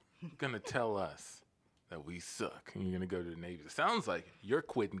gonna tell us that we suck and you're gonna go to the Navy? It sounds like you're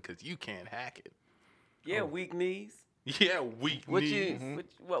quitting because you can't hack it. Yeah, weak knees. Yeah, weak What knees. you?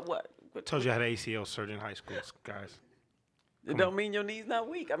 What? Told you I had an ACL surgery in high school, guys. It don't mean your knees not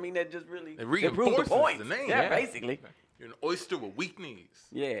weak. I mean that just really It proves the reinforces point. the name. Yeah, Yeah. basically. You're an oyster with weak knees.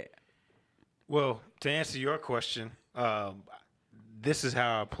 Yeah. Well, to answer your question, this is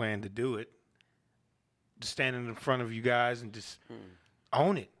how I plan to do it. Just standing in front of you guys and just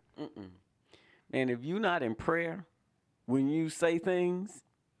own it. And if you're not in prayer, when you say things,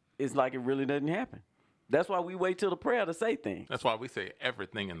 it's like it really doesn't happen. That's why we wait till the prayer to say things. That's why we say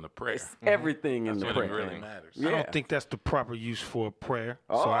everything in the prayer. It's everything in That's the when prayer. it really matters. Yeah. I don't think that's the proper use for a prayer.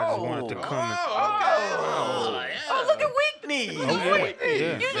 So I just wanted to come and. Oh, look at weak knees.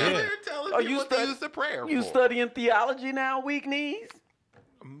 Yeah. Telling Oh, you you what to stud- use the prayer You for. studying theology now, weak knees?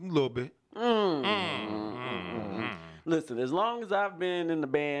 A little bit. Listen, as long as I've been in the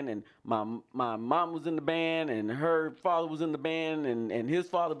band and my mom was in the band and her father was in the band and his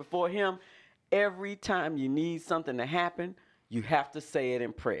father before him, every time you need something to happen, you have to say it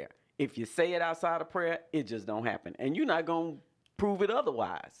in prayer. If you say it outside of prayer, it just don't happen. And you're not going to prove it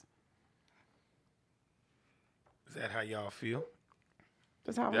otherwise. Is that how y'all feel?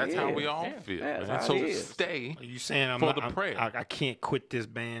 That's how That's it how is. we all Yeah, feel. that's man. how So it is. stay. Are you saying I can't quit this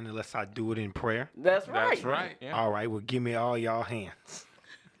band unless I do it in prayer? That's right. That's right. Yeah. All right, well, give me all y'all hands.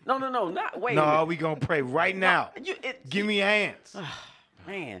 No, not wait. a No, minute. we going to pray right now. Give me your hands.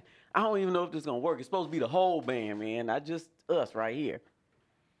 Man, I don't even know if this is gonna work. It's supposed to be the whole band, man. Not just us right here.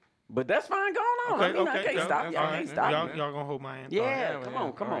 But that's fine. Going on. I mean, I can't stop you. All I right. can't stop Y'all, you. y'all going to hold my hand? Yeah, yeah, come yeah.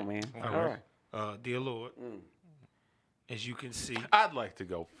 on, come All on, man. All All right. right. Dear Lord, as you can see, I'd like to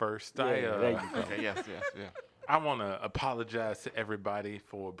go first. Yeah, there you go. Okay, yes, yeah. I want to apologize to everybody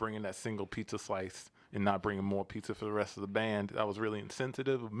for bringing that single pizza slice and not bringing more pizza for the rest of the band. That was really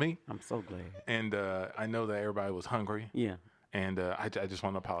insensitive of me. I'm so glad. And I know that everybody was hungry. Yeah, And I just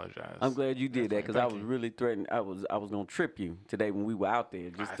want to apologize. I'm glad you did that because I Thank was you. really threatened. I was gonna trip you today when we were out there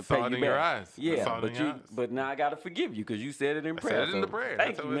just I to saw pay it you in back. your eyes. I Yeah, saw it but in your eyes. but now I gotta forgive you because you said it in I prayer. said it in the so prayer.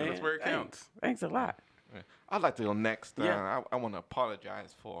 Thank That's you, man. where it counts. Thanks a lot. I'd like to go next. Yeah. I want to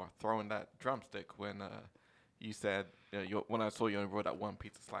apologize for throwing that drumstick when you said when I saw you only wrote that one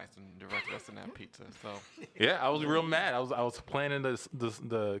pizza slice and the rest wasn't that pizza. So Yeah, I was real mad. I was planning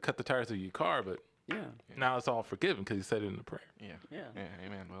to cut the tires of your car, but Yeah, now it's all forgiven because you said it in the prayer. yeah, Yeah.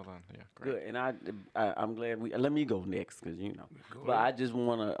 amen. Well done. Yeah, great. good. And I'm glad we. Let me go next because you know. But I just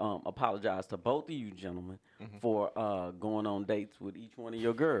want to apologize to both of you gentlemen for going on dates with each one of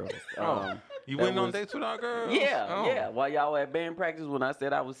your girls. You That went on was- dates with our girls? Yeah, Oh. yeah. While y'all were at band practice, when I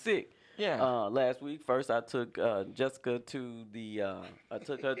said I was sick, Yeah. last week. First, I took Jessica to the. I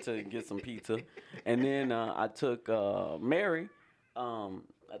took her to get some pizza, and then I took Mary.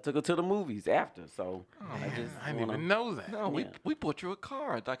 I took her to the movies after. So I just I didn't wanna- even know that. No, Yeah. we bought you a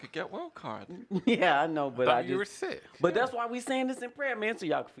card, like a get well card. Yeah, I know, but Thought I you were just. sick. But that's why we saying this in prayer, man. So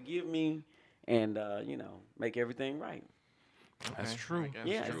y'all can forgive me, and make everything right. That's Okay, true. I guess.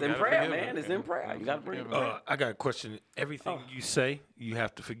 Yeah, true. it's in Gotta prayer, forgive man. it. It's in prayer. You gotta bring it. Forgive it. Prayer. I got a question. Everything you say, you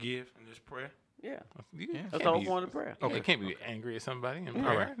have to forgive in this prayer? Yeah, You Yeah. that's can't the whole be- point of prayer. You can't be angry at somebody in All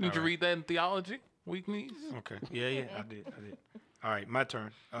prayer. right, Did you all read that in theology? Weak knees? Okay. Yeah, I did. All right, my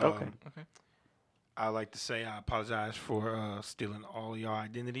turn. Okay. I like to say I apologize for stealing all your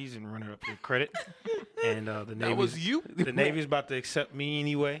identities and running up your credit. And the That Navy's, was you? The Navy's about to accept me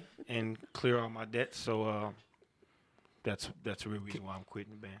anyway and clear all my debts. So that's the real reason why I'm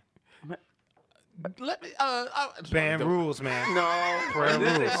quitting the band. Let me. Band rules, man. No, Prayer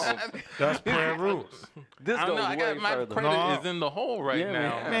this rules. is- That's prayer rules. This I don't goes know. I got way my further. credit No. is in the hole right Yeah,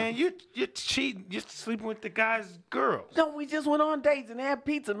 now. Man, you're cheating. You're sleeping with the guy's girls. No, we just went on dates and had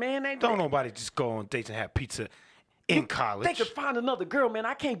pizza, man. Don't nobody just go on dates and have pizza in college. They could find another girl, man.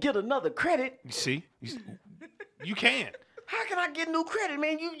 I can't get another credit. You see? You can. How can I get new credit,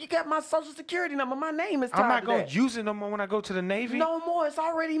 man? You got my social security number. My name is tied I'm not to going to that. use it no more when I go to the Navy. No more. It's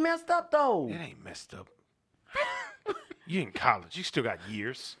already messed up, though. It ain't messed up. You in college. You still got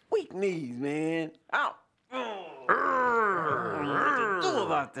years. Weak knees, man. I don't know what to do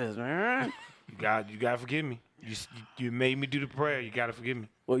about this, man. You got to forgive me. You made me do the prayer. You got to forgive me.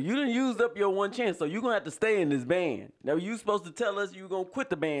 Well, you done used up your one chance, so you're going to have to stay in this band. Now, you supposed to tell us you were going to quit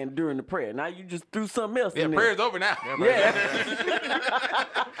the band during the prayer. Now, you just threw something else Yeah, in there. prayer's over now.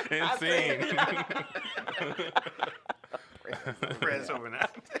 Yeah. Insane. Prayer's over now.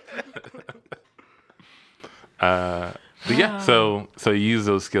 But yeah, so you use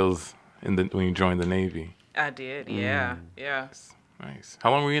those skills when you joined the Navy. I did, yeah, yeah. Nice. How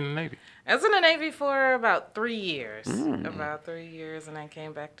long were you in the Navy? I was in the Navy for about 3 years. About 3 years, and I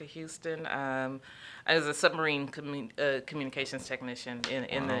came back to Houston. I was a submarine communications technician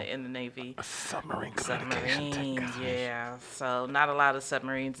in the Navy. A submarine communication Submarines, tech. yeah. So not a lot of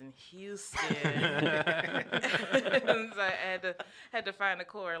submarines in Houston. So I had to find a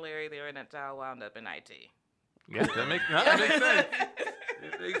corollary there, and that's how I wound up in IT. Yeah, that makes sense.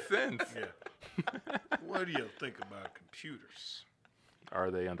 It makes sense. Yeah. What do you think about computers? Are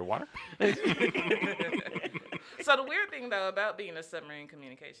they underwater? So the weird thing, though, about being a submarine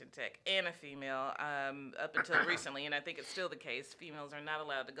communication tech and a female, up until recently, and I think it's still the case, females are not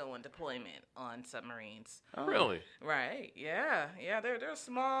allowed to go on deployment on submarines. Really? Right? Yeah, yeah. They're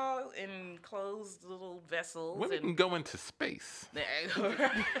small, enclosed little vessels. Women and can go into space. There's a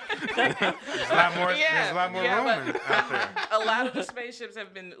lot more. There's a lot more yeah, room out there. a lot of the spaceships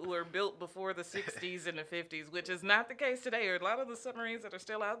were built before the 60s and the 50s, which is not the case today. A lot of the submarines that are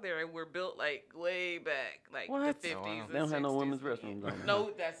still out there were built like way back, like What? the 50s. Oh, wow. and They don't have no 60s. women's restrooms. on there.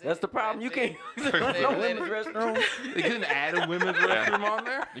 No, that's That's it. the problem. That's You it. can't. No women's restroom. They couldn't add a women's restroom on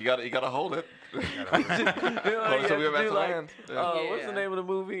there? You gotta hold it. You know, Close you till have we're to about do to like, land. what's the Yeah. name of the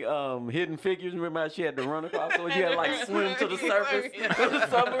movie? Hidden Figures. Remember how she had to run across? So you had to like swim to the surface of the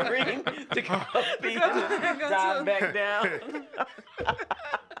submarine to go up and dive back down.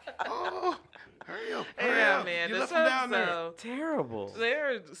 Oh, hurry up! Hurry Yeah, up. man. You the left them down there. so Terrible.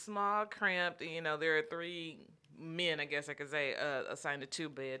 they're small, cramped. You know, there are 3 men, I guess I could say, assigned to 2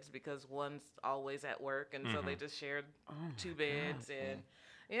 beds because one's always at work, and so they just shared 2 beds. And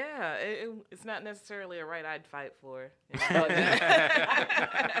yeah, it's not necessarily a right I'd fight for. You know?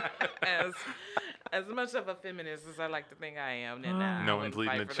 as much of a feminist as I like to think I am, then nah, No I one's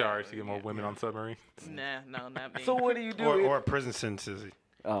wouldn't leading fight the for that charge to one. get more women on submarines. Nah, no, not me. So what do you do? Or a prison sentence.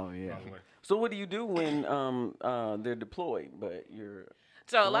 Oh yeah. By the way. So what do you do when they're deployed, but you're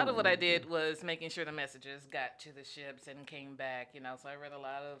So a lot of what I did was making sure the messages got to the ships and came back, you know. So I read a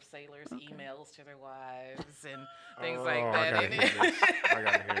lot of sailors' emails to their wives and things like Oh, that. I gotta hear this. I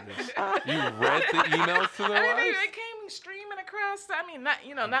gotta hear this. You read the emails to their I mean, wives? they came streaming across. I mean,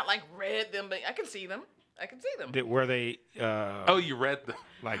 not like read them, but I can see them. Were they Oh, you read them.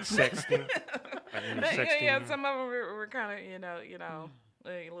 like sexting? Like in the sexting? Yeah, some of them were kind of, you know,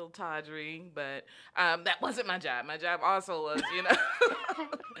 like a little tawdry, but that wasn't my job. My job also was, you know,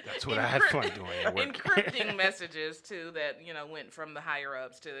 That's what I had fun doing at work. encrypting messages too that, you know, went from the higher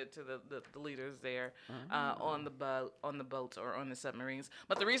ups to the leaders there on the boats or on the submarines.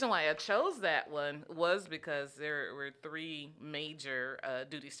 But the reason why I chose that one was because there were 3 major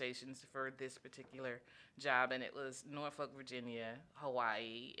duty stations for this particular job, and it was Norfolk, Virginia,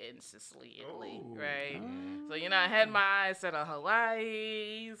 Hawaii, and Sicily, Italy, right? So, you know, I had my eyes set on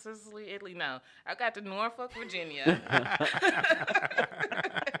Hawaii, Sicily, Italy. No, I got to Norfolk, Virginia.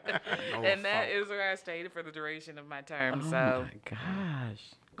 And that is where I stayed for the duration of my term. So, Oh my gosh.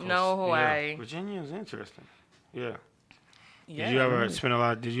 no Hawaii. Yeah, Virginia is interesting. Yeah. Yeah. Did you ever spend a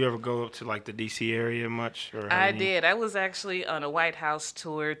lot? Did you ever go up to like the D.C. area much? Or I did. I was actually on a White House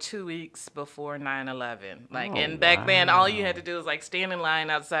tour 2 weeks before 9/11. Like, and back then, all you had to do was like stand in line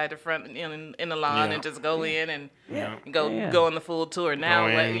outside the front in the lawn Yeah. and just go in and Yeah. go on the full tour. Now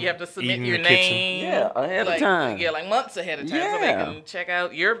Go in, you have to submit eat in your the kitchen. name. Yeah, ahead of like, time. Yeah, like months ahead of time, so they Yeah. can check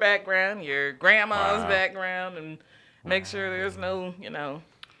out your background, your grandma's Wow. background, and make sure there's no, you know,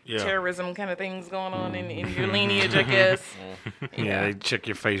 Yeah. terrorism kind of things going on in your lineage, I guess. Yeah, they check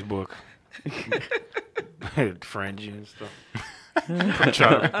your Facebook. Friend you and stuff.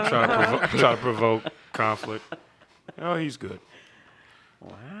 try to provoke conflict. Oh, he's good.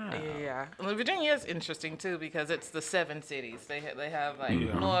 Wow. Yeah, well, Virginia is interesting too because it's the 7 cities. They have like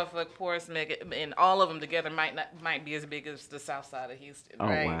Norfolk, Portsmouth, and all of them together might be as big as the south side of Houston, Oh,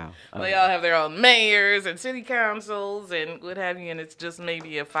 right? wow. They all have their own mayors and city councils and what have you, and it's just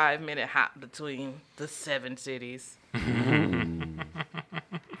maybe a 5-minute hop between the 7 cities.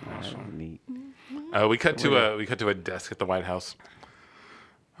 That's neat. We cut to a desk at the White House.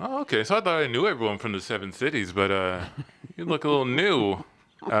 Oh, okay. So I thought I knew everyone from the 7 cities, but you look a little new.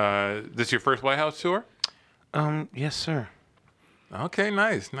 This your first White House tour? Yes, sir. Okay,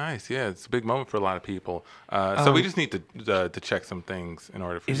 nice. Yeah, it's a big moment for a lot of people. So we just need to check some things in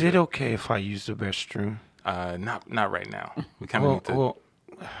order for. Is you it to- okay if I use the restroom? Not right now. We kind of need to. Well,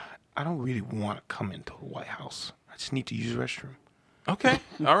 I don't really want to come into the White House. I just need to use the restroom. Okay.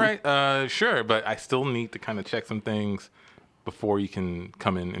 All right. Sure, but I still need to kind of check some things before you can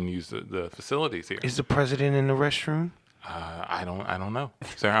come in and use the facilities here. Is the president in the restroom? I don't know,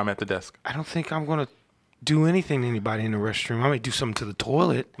 sir. I'm at the desk. I don't think I'm gonna do anything to anybody in the restroom. I may do something to the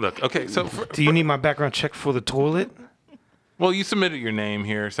toilet. Look. Okay. So Do you need my background check for the toilet? Well, you submitted your name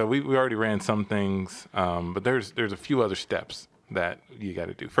here, so we already ran some things, but there's a few other steps that you got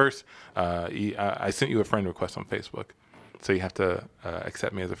to do. First, I sent you a friend request on Facebook, so you have to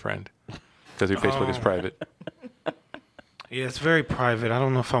accept me as a friend because your Facebook is private. Yeah, it's very private. I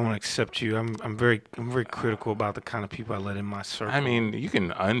don't know if I want to accept you. I'm very critical about the kind of people I let in my circle. I mean, you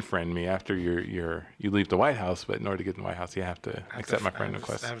can unfriend me after you leave the White House, but in order to get in the White House, you have to accept my friend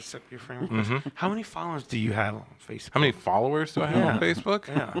request. I have to accept your friend request. How many followers do you have on Facebook? How many followers do I have on Facebook?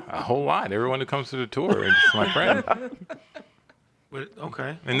 Yeah. A whole lot. Everyone who comes to the tour is my friend.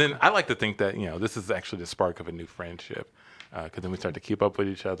 Okay. And then I like to think that, this is actually the spark of a new friendship. Because then we start to keep up with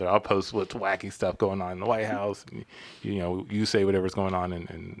each other. I'll post what's wacky stuff going on in the White House. And, you say whatever's going on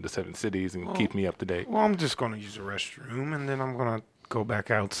in the 7 cities and keep me up to date. Well, I'm just going to use the restroom, and then I'm going to go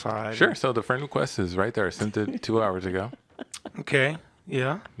back outside. Sure. So the friend request is right there. I sent it 2 hours ago. Okay.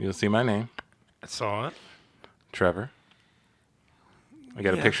 Yeah. You'll see my name, I saw it. Trevor. I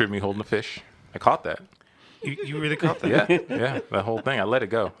got a Yeah. picture of me holding a fish. I caught that. You really caught that? Yeah, that whole thing. I let it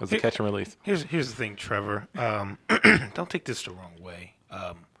go. It was a catch and release. Here's the thing, Trevor. Don't take this the wrong way.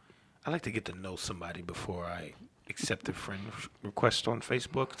 I like to get to know somebody before I accept a friend request on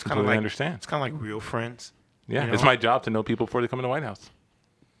Facebook. It's kind of Completely like understand. It's kind of like real friends. Yeah, You it's know? my job to know people before they come in the White House.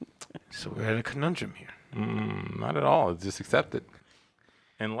 So we're at a conundrum here. Not at all. It's just accept it.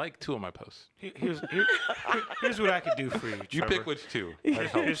 And like 2 of my posts. Here's what I could do for you, Trevor. You pick which 2.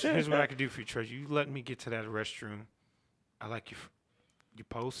 Here's what I could do for you, Trevor. You let me get to that restroom. I like your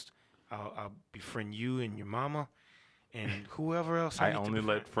post. I'll befriend you and your mama and whoever else I I need to only befriend.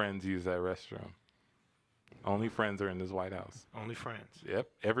 let friends use that restroom. Only friends are in this White House. Only friends. Yep.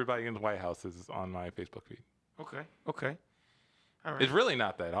 Everybody in the White House is on my Facebook feed. Okay. All right. It's really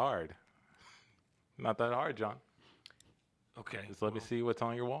not that hard. Not that hard, John. Okay. Just let me see what's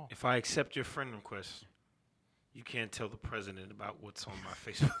on your wall. If I accept your friend request, you can't tell the president about what's on my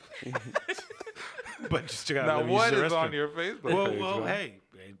Facebook. But you still gotta Now, let me what use the is on restroom. your Facebook Well, page? John? hey,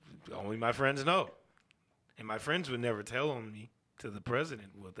 only my friends know, and my friends would never tell on me to the president.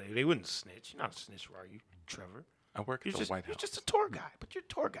 Would they? They wouldn't snitch. You're not a snitch, are you, Trevor? I work at the White You're House. just a tour guy, but you're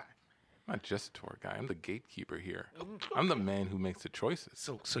a tour guy. I'm not just a tour guy. I'm the gatekeeper here. I'm the man who makes the choices.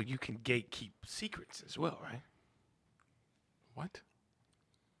 So you can gatekeep secrets as well, right? What?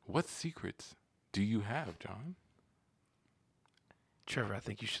 What secrets do you have, John? Trevor, I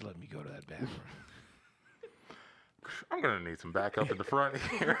think you should let me go to that bathroom. I'm gonna need some backup in the front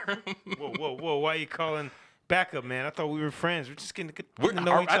here. Whoa! Why are you calling backup, man? I thought we were friends. We're just getting to We're,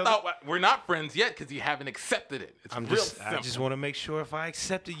 know each I other. thought we're not friends yet because you haven't accepted it. It's I real just simple. want to make sure if I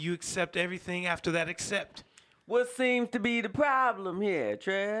accept it, you accept everything after that accept. What seems to be the problem here,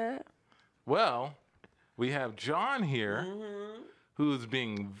 Trev? Well, we have John here, who's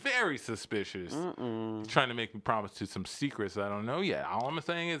being very suspicious, trying to make me promise to some secrets that I don't know yet. All I'm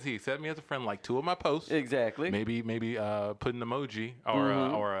saying is he accepted me as a friend, like 2 of my posts. Exactly. Maybe put an emoji or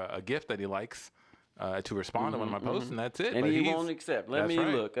a gift that he likes to respond to one of my posts, and that's it. And But he he's- won't accept. Let that's me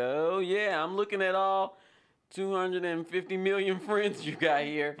right. look. Oh, yeah, I'm looking at all 250 million friends you got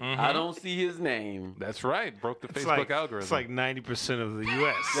here. I don't see his name. That's right. Broke the It's Facebook like, algorithm. It's like 90% of the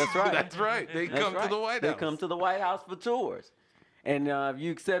U.S. That's right. That's right. They That's come right. to the White They House. come to the White House for tours. And if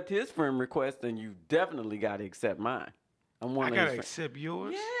you accept his friend request, then you definitely got to accept mine. I'm one I of gotta his accept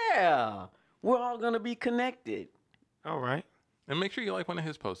yours. Yeah. We're all going to be connected. All right. And make sure you like one of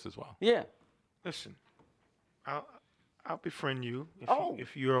his posts as well. Yeah. Listen, I'll befriend you Oh.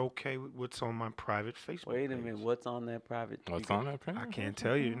 if you're okay with what's on my private Facebook. Wait a page. minute. What's on that private? What's on that page? I can't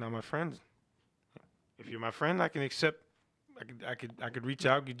tell you. You're not my friend. If you're my friend, I can accept. I could reach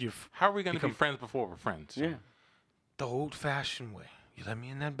out, get you How are we going to be Become- friends before we're friends? Yeah. the old-fashioned way. You let me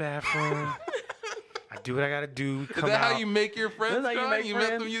in that bathroom. I do what I gotta do. Is Come that out. how you make your friends, That's how you John? make You let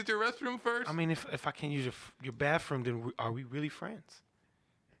them friends? use your restroom first? I mean, if I can't use your bathroom, then are we really friends?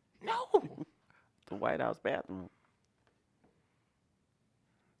 No. The White House bathroom.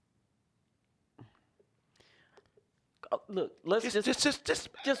 Oh, look, let's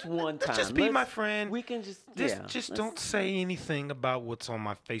just one time. just be my Let's- friend. We can just Just let's- don't say anything about what's on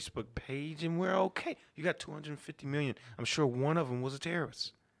my Facebook page, and we're okay. You got 250 million. I'm sure one of them was a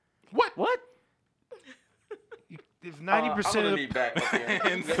terrorist. What? What? If 90% of the back up here.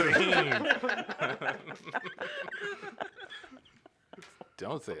 Insane.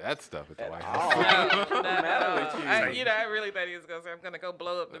 Don't say that stuff at the White House. No, matter with you? I really thought he was gonna say, "I'm gonna go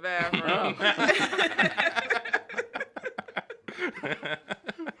blow up the bathroom."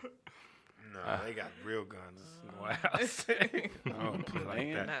 No, they got real guns in the White House. Oh, play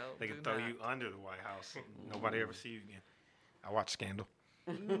like that. No, They can do throw not. you under the White House. Nobody ever see you again. I watch Scandal.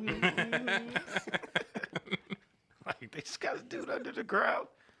 Like, they just got a dude under the ground,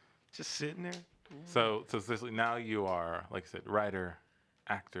 just sitting there. So Cicely, now you are, like I said, writer,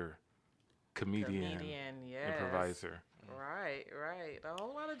 actor, comedian, yes. improviser. Right. A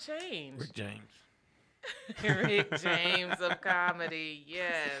whole lot of change. Rick James. Rick James of comedy,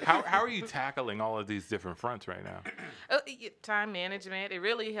 yes. How are you tackling all of these different fronts right now? Time management. It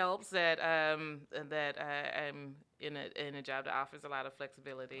really helps that I'm in a job that offers a lot of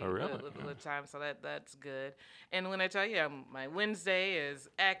flexibility with time, so that's good. And when I tell you, my Wednesday is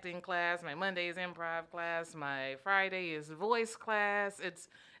acting class, my Monday is improv class, my Friday is voice class.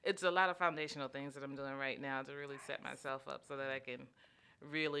 It's a lot of foundational things that I'm doing right now to really set myself up so that I can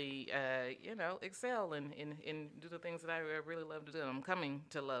really, excel and do the things that I really love to do. I'm coming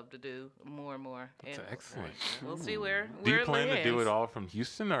to love to do more and more. That's and excellent. We'll see where Do you it plan to do lands. it all from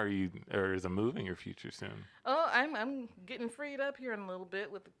Houston, or is a move in your future soon? Oh, I'm getting freed up here in a little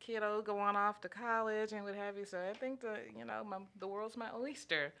bit with the kiddo going off to college and what have you. So I think the world's my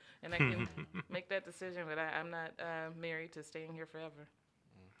oyster, and I can make that decision. But I'm not married to staying here forever.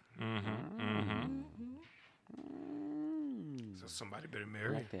 So somebody better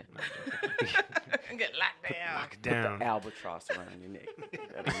marry. Like that. Get locked down. Lock it down. Albatross around your neck.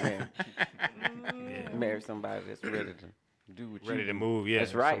 Marry somebody that's ready to do what Ready you to do. move, yeah.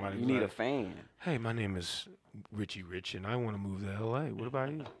 That's right. Somebody's You need a like, fan. hey, my name is Richie Rich, and I want to move to L.A. What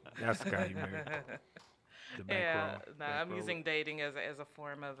about you? That's the guy you married. The Yeah, bankroll. no, I'm using dating as a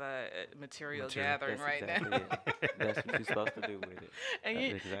form of material Material. gathering That's right exactly now. it. That's what you're supposed to do with it. And That's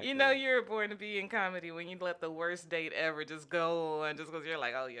you exactly know it. you're born to be in comedy when you let the worst date ever just go on, just because you're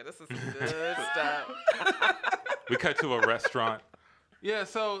like, oh yeah, this is some good stuff. We cut to a restaurant. Yeah,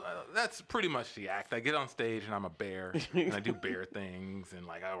 so that's pretty much the act. I get on stage and I'm a bear, and I do bear things, and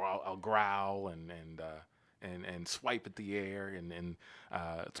like I'll growl and swipe at the air and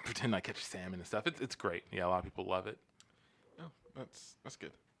pretend I catch salmon and stuff. It's great. Yeah, a lot of people love it. Oh, that's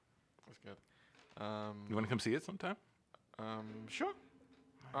good. That's good. You want to come see it sometime? Sure.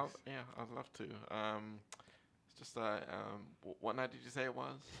 I'd love to. It's just what night did you say it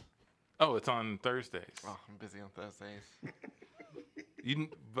was? Oh, it's on Thursdays. Oh, I'm busy on Thursdays.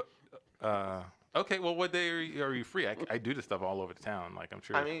 Okay. Well, what day are you free? I do this stuff all over the town. Like I'm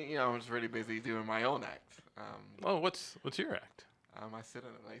sure. I mean, I'm just really busy doing my own act. Oh, what's your act? I sit on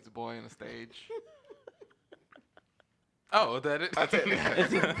a lazy boy on a stage. Oh, that it. That's it.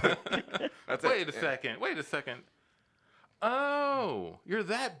 That's Wait it. a second. Oh, you're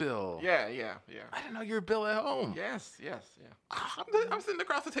that Bill. Yeah. I didn't know you were Bill at home. Yes. I'm sitting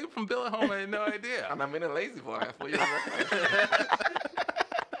across the table from Bill at home. I had no idea. And I'm in a lazy boy. I thought you were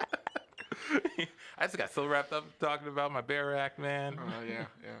I just got so wrapped up talking about my bear act, man. Oh, yeah.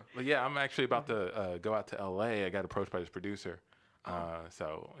 But yeah, I'm actually about to go out to L.A. I got approached by this producer.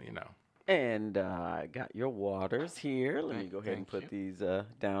 So, And I got your waters here. Let me go ahead and Thank put these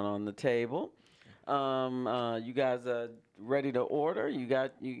down on the table. You guys ready to order? You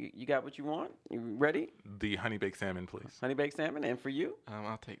got what you want? You ready? The honey baked salmon, please. Honey baked salmon, and for you?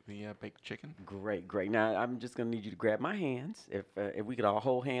 I'll take the baked chicken. Great. Now I'm just gonna need you to grab my hands. If we could all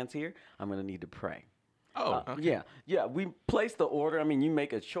hold hands here, I'm gonna need to pray. Oh, okay. Yeah. We place the order. I mean, you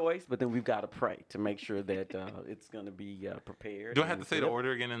make a choice, but then we've got to pray to make sure that it's gonna be prepared. do I have to and say set the up.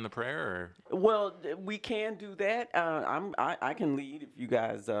 order again in the prayer? Well, we can do that. I can lead if you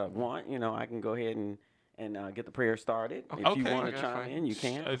guys want. I can go ahead and get the prayer started. If you Okay. want to That's chime fine. in, you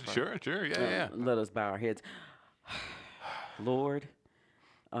can. Sure. Yeah. Let us bow our heads. Lord,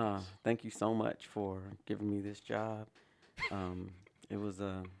 thank you so much for giving me this job. It was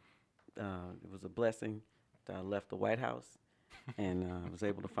a blessing that I left the White House and was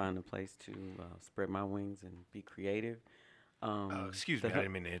able to find a place to spread my wings and be creative. Excuse me, I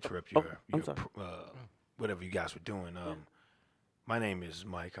didn't mean to interrupt Oh, your I'm sorry. whatever you guys were doing. My name is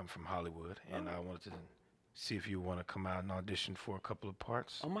Mike. I'm from Hollywood, and I wanted to see if you want to come out and audition for a couple of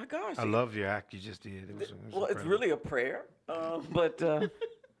parts. Oh my gosh! I love your act you just did. It was Well, it's incredible. really a prayer, but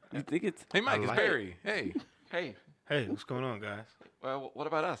you think it's Hey, Mike, I it's like Barry. Hey. Hey, Hey, what's going on, guys? well, what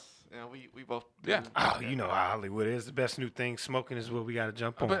about us? We both. Yeah. Oh, you know how Hollywood is. The best new thing, smoking, is what we got to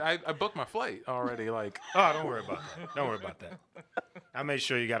jump on. But I booked my flight already. Like, Oh, don't worry about that. Don't worry about that. I made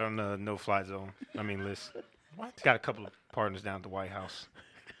sure you got on the no-fly zone. List. what? Got a couple of partners down at the White House.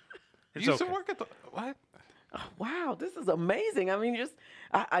 It's You used okay. to work at the what? wow, this is amazing. I mean,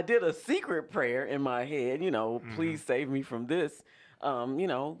 I did a secret prayer in my head. Please save me from this. I'm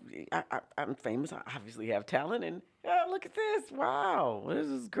famous. I obviously have talent, and look at this. Wow, this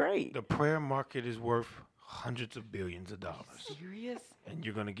is great. The prayer market is worth hundreds of billions of dollars. Serious? And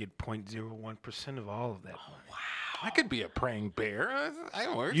you're going to get 0.01% of all of that money. Wow. I could be a praying bear.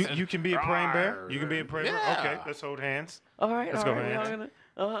 I work. You can be a praying bear. You can be a praying bear. Yeah. Okay, let's hold hands. All right, Let's all go, right, hands. y'all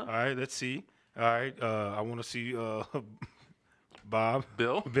gonna- All right, let's see. All right, I want to see Bob.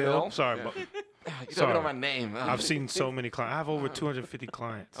 Bill? Bill. Sorry, Yeah. Bob. You don't Sorry. know my name. I've seen so many clients. I have over 250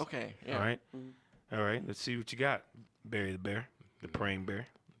 clients. Okay. Yeah. All right. All right. Let's see what you got. Barry the bear, the praying bear.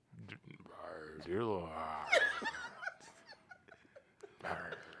 Dear Lord.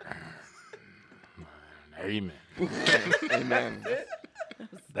 Amen. Amen.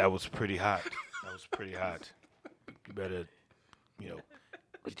 That was pretty hot. That was pretty hot. You better, get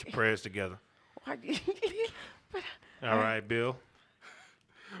your prayers together. Why- All right, Bill.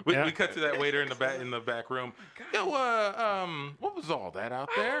 We Yeah. cut to that waiter in the back room. Yo, what was all that out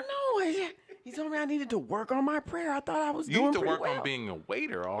there? No, he told me I needed to work on my prayer. I thought I was You doing need to pretty work well. on being a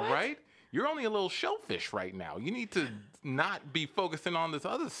waiter, all right? You're only a little shellfish right now. You need to not be focusing on this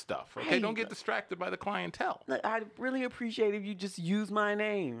other stuff, okay? Hey, Don't get distracted by the clientele. Look, I'd really appreciate if you just use my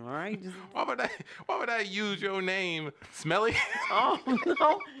name, all right? Just, Why would I use your name, Smelly? oh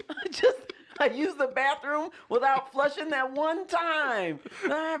no, I used the bathroom without flushing that one time. I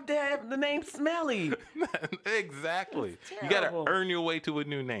have to have the name Smelly. Exactly. That's You got to terrible. earn your way to a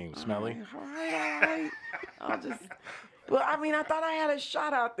new name, Smelly. All right. I'll just. Well, I mean, I thought I had a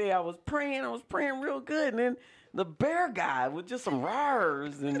shot out there. I was praying real good, and then the bear guy with just some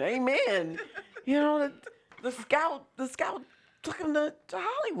rars and amen. The scout took him to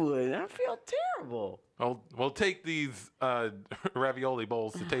Hollywood, and I feel terrible. We'll take these ravioli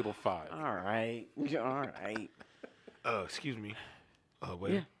bowls to table 5. All right. All right. Excuse me.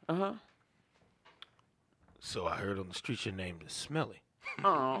 Wait. Yeah. Uh-huh. So I heard on the street your name is Smelly.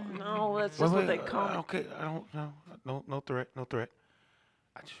 Oh, no, that's just what they call me. Okay, I don't know. No threat. No threat.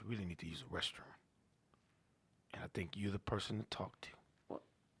 I just really need to use a restroom. And I think you're the person to talk to.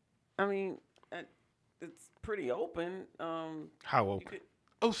 I mean, it's pretty open. How open?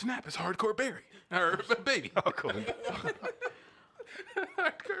 Oh, snap, it's Hardcore Barry. Or Baby. Hardcore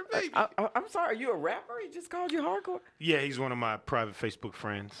Baby. I'm sorry, are you a rapper? He just called you hardcore? Yeah, he's one of my private Facebook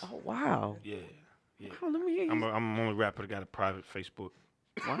friends. Oh, wow. Yeah. Oh, let me hear you. I'm the only rapper that got a private Facebook.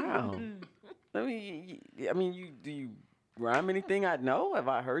 Wow. I mean, do you rhyme anything I know? Have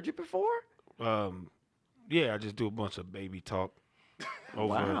I heard you before? Yeah, I just do a bunch of baby talk over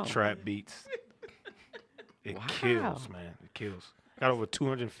Wow. trap beats. It Wow. kills, man. It kills. Got over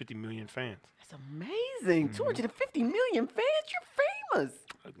 250 million fans. That's amazing. 250 million fans? You're famous.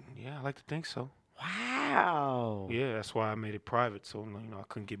 Yeah, I like to think so. Wow. Yeah, that's why I made it private, so I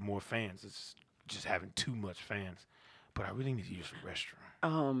couldn't get more fans. It's just having too much fans. But I really need to use the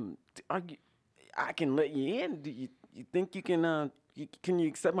restroom. I can let you in. Do you think you can? Can you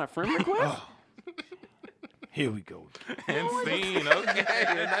accept my friend request? Here we go. And scene. Okay.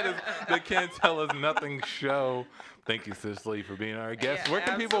 And that is the Can't Tell Us Nothing show. Thank you, Cicely, for being our guest. Yeah, Where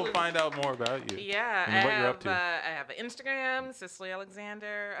can people absolutely. find out more about you? Yeah, And what you're up to? I have an Instagram, Cicely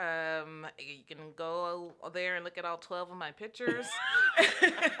Alexander. You can go there and look at all 12 of my pictures.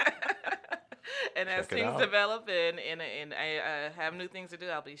 And as Check it things out. develop and I have new things to do,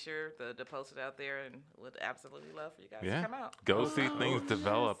 I'll be sure to post it out there and would absolutely love for you guys to come out. Go see things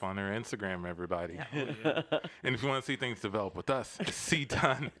develop on her Instagram, everybody. And if you want to see things develop with us, it's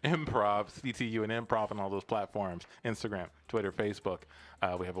C-Ton Improv, CTU and Improv on all those platforms, Instagram, Twitter, Facebook.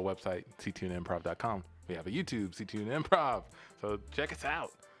 We have a website, ctunimprov.com. We have a YouTube, C-Tune Improv. So check us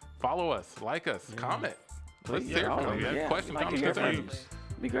out. Follow us, like us, comment. Let's Please, hear from you. yeah. Questions, Like to comments, hear from concerns.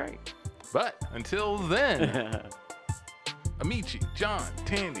 you. Be great. But until then, Amici, John,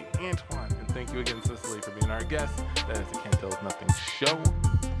 Tandy, Antoine, and thank you again, Cicely, for being our guest. That is the Can't Tell Us Nothing show.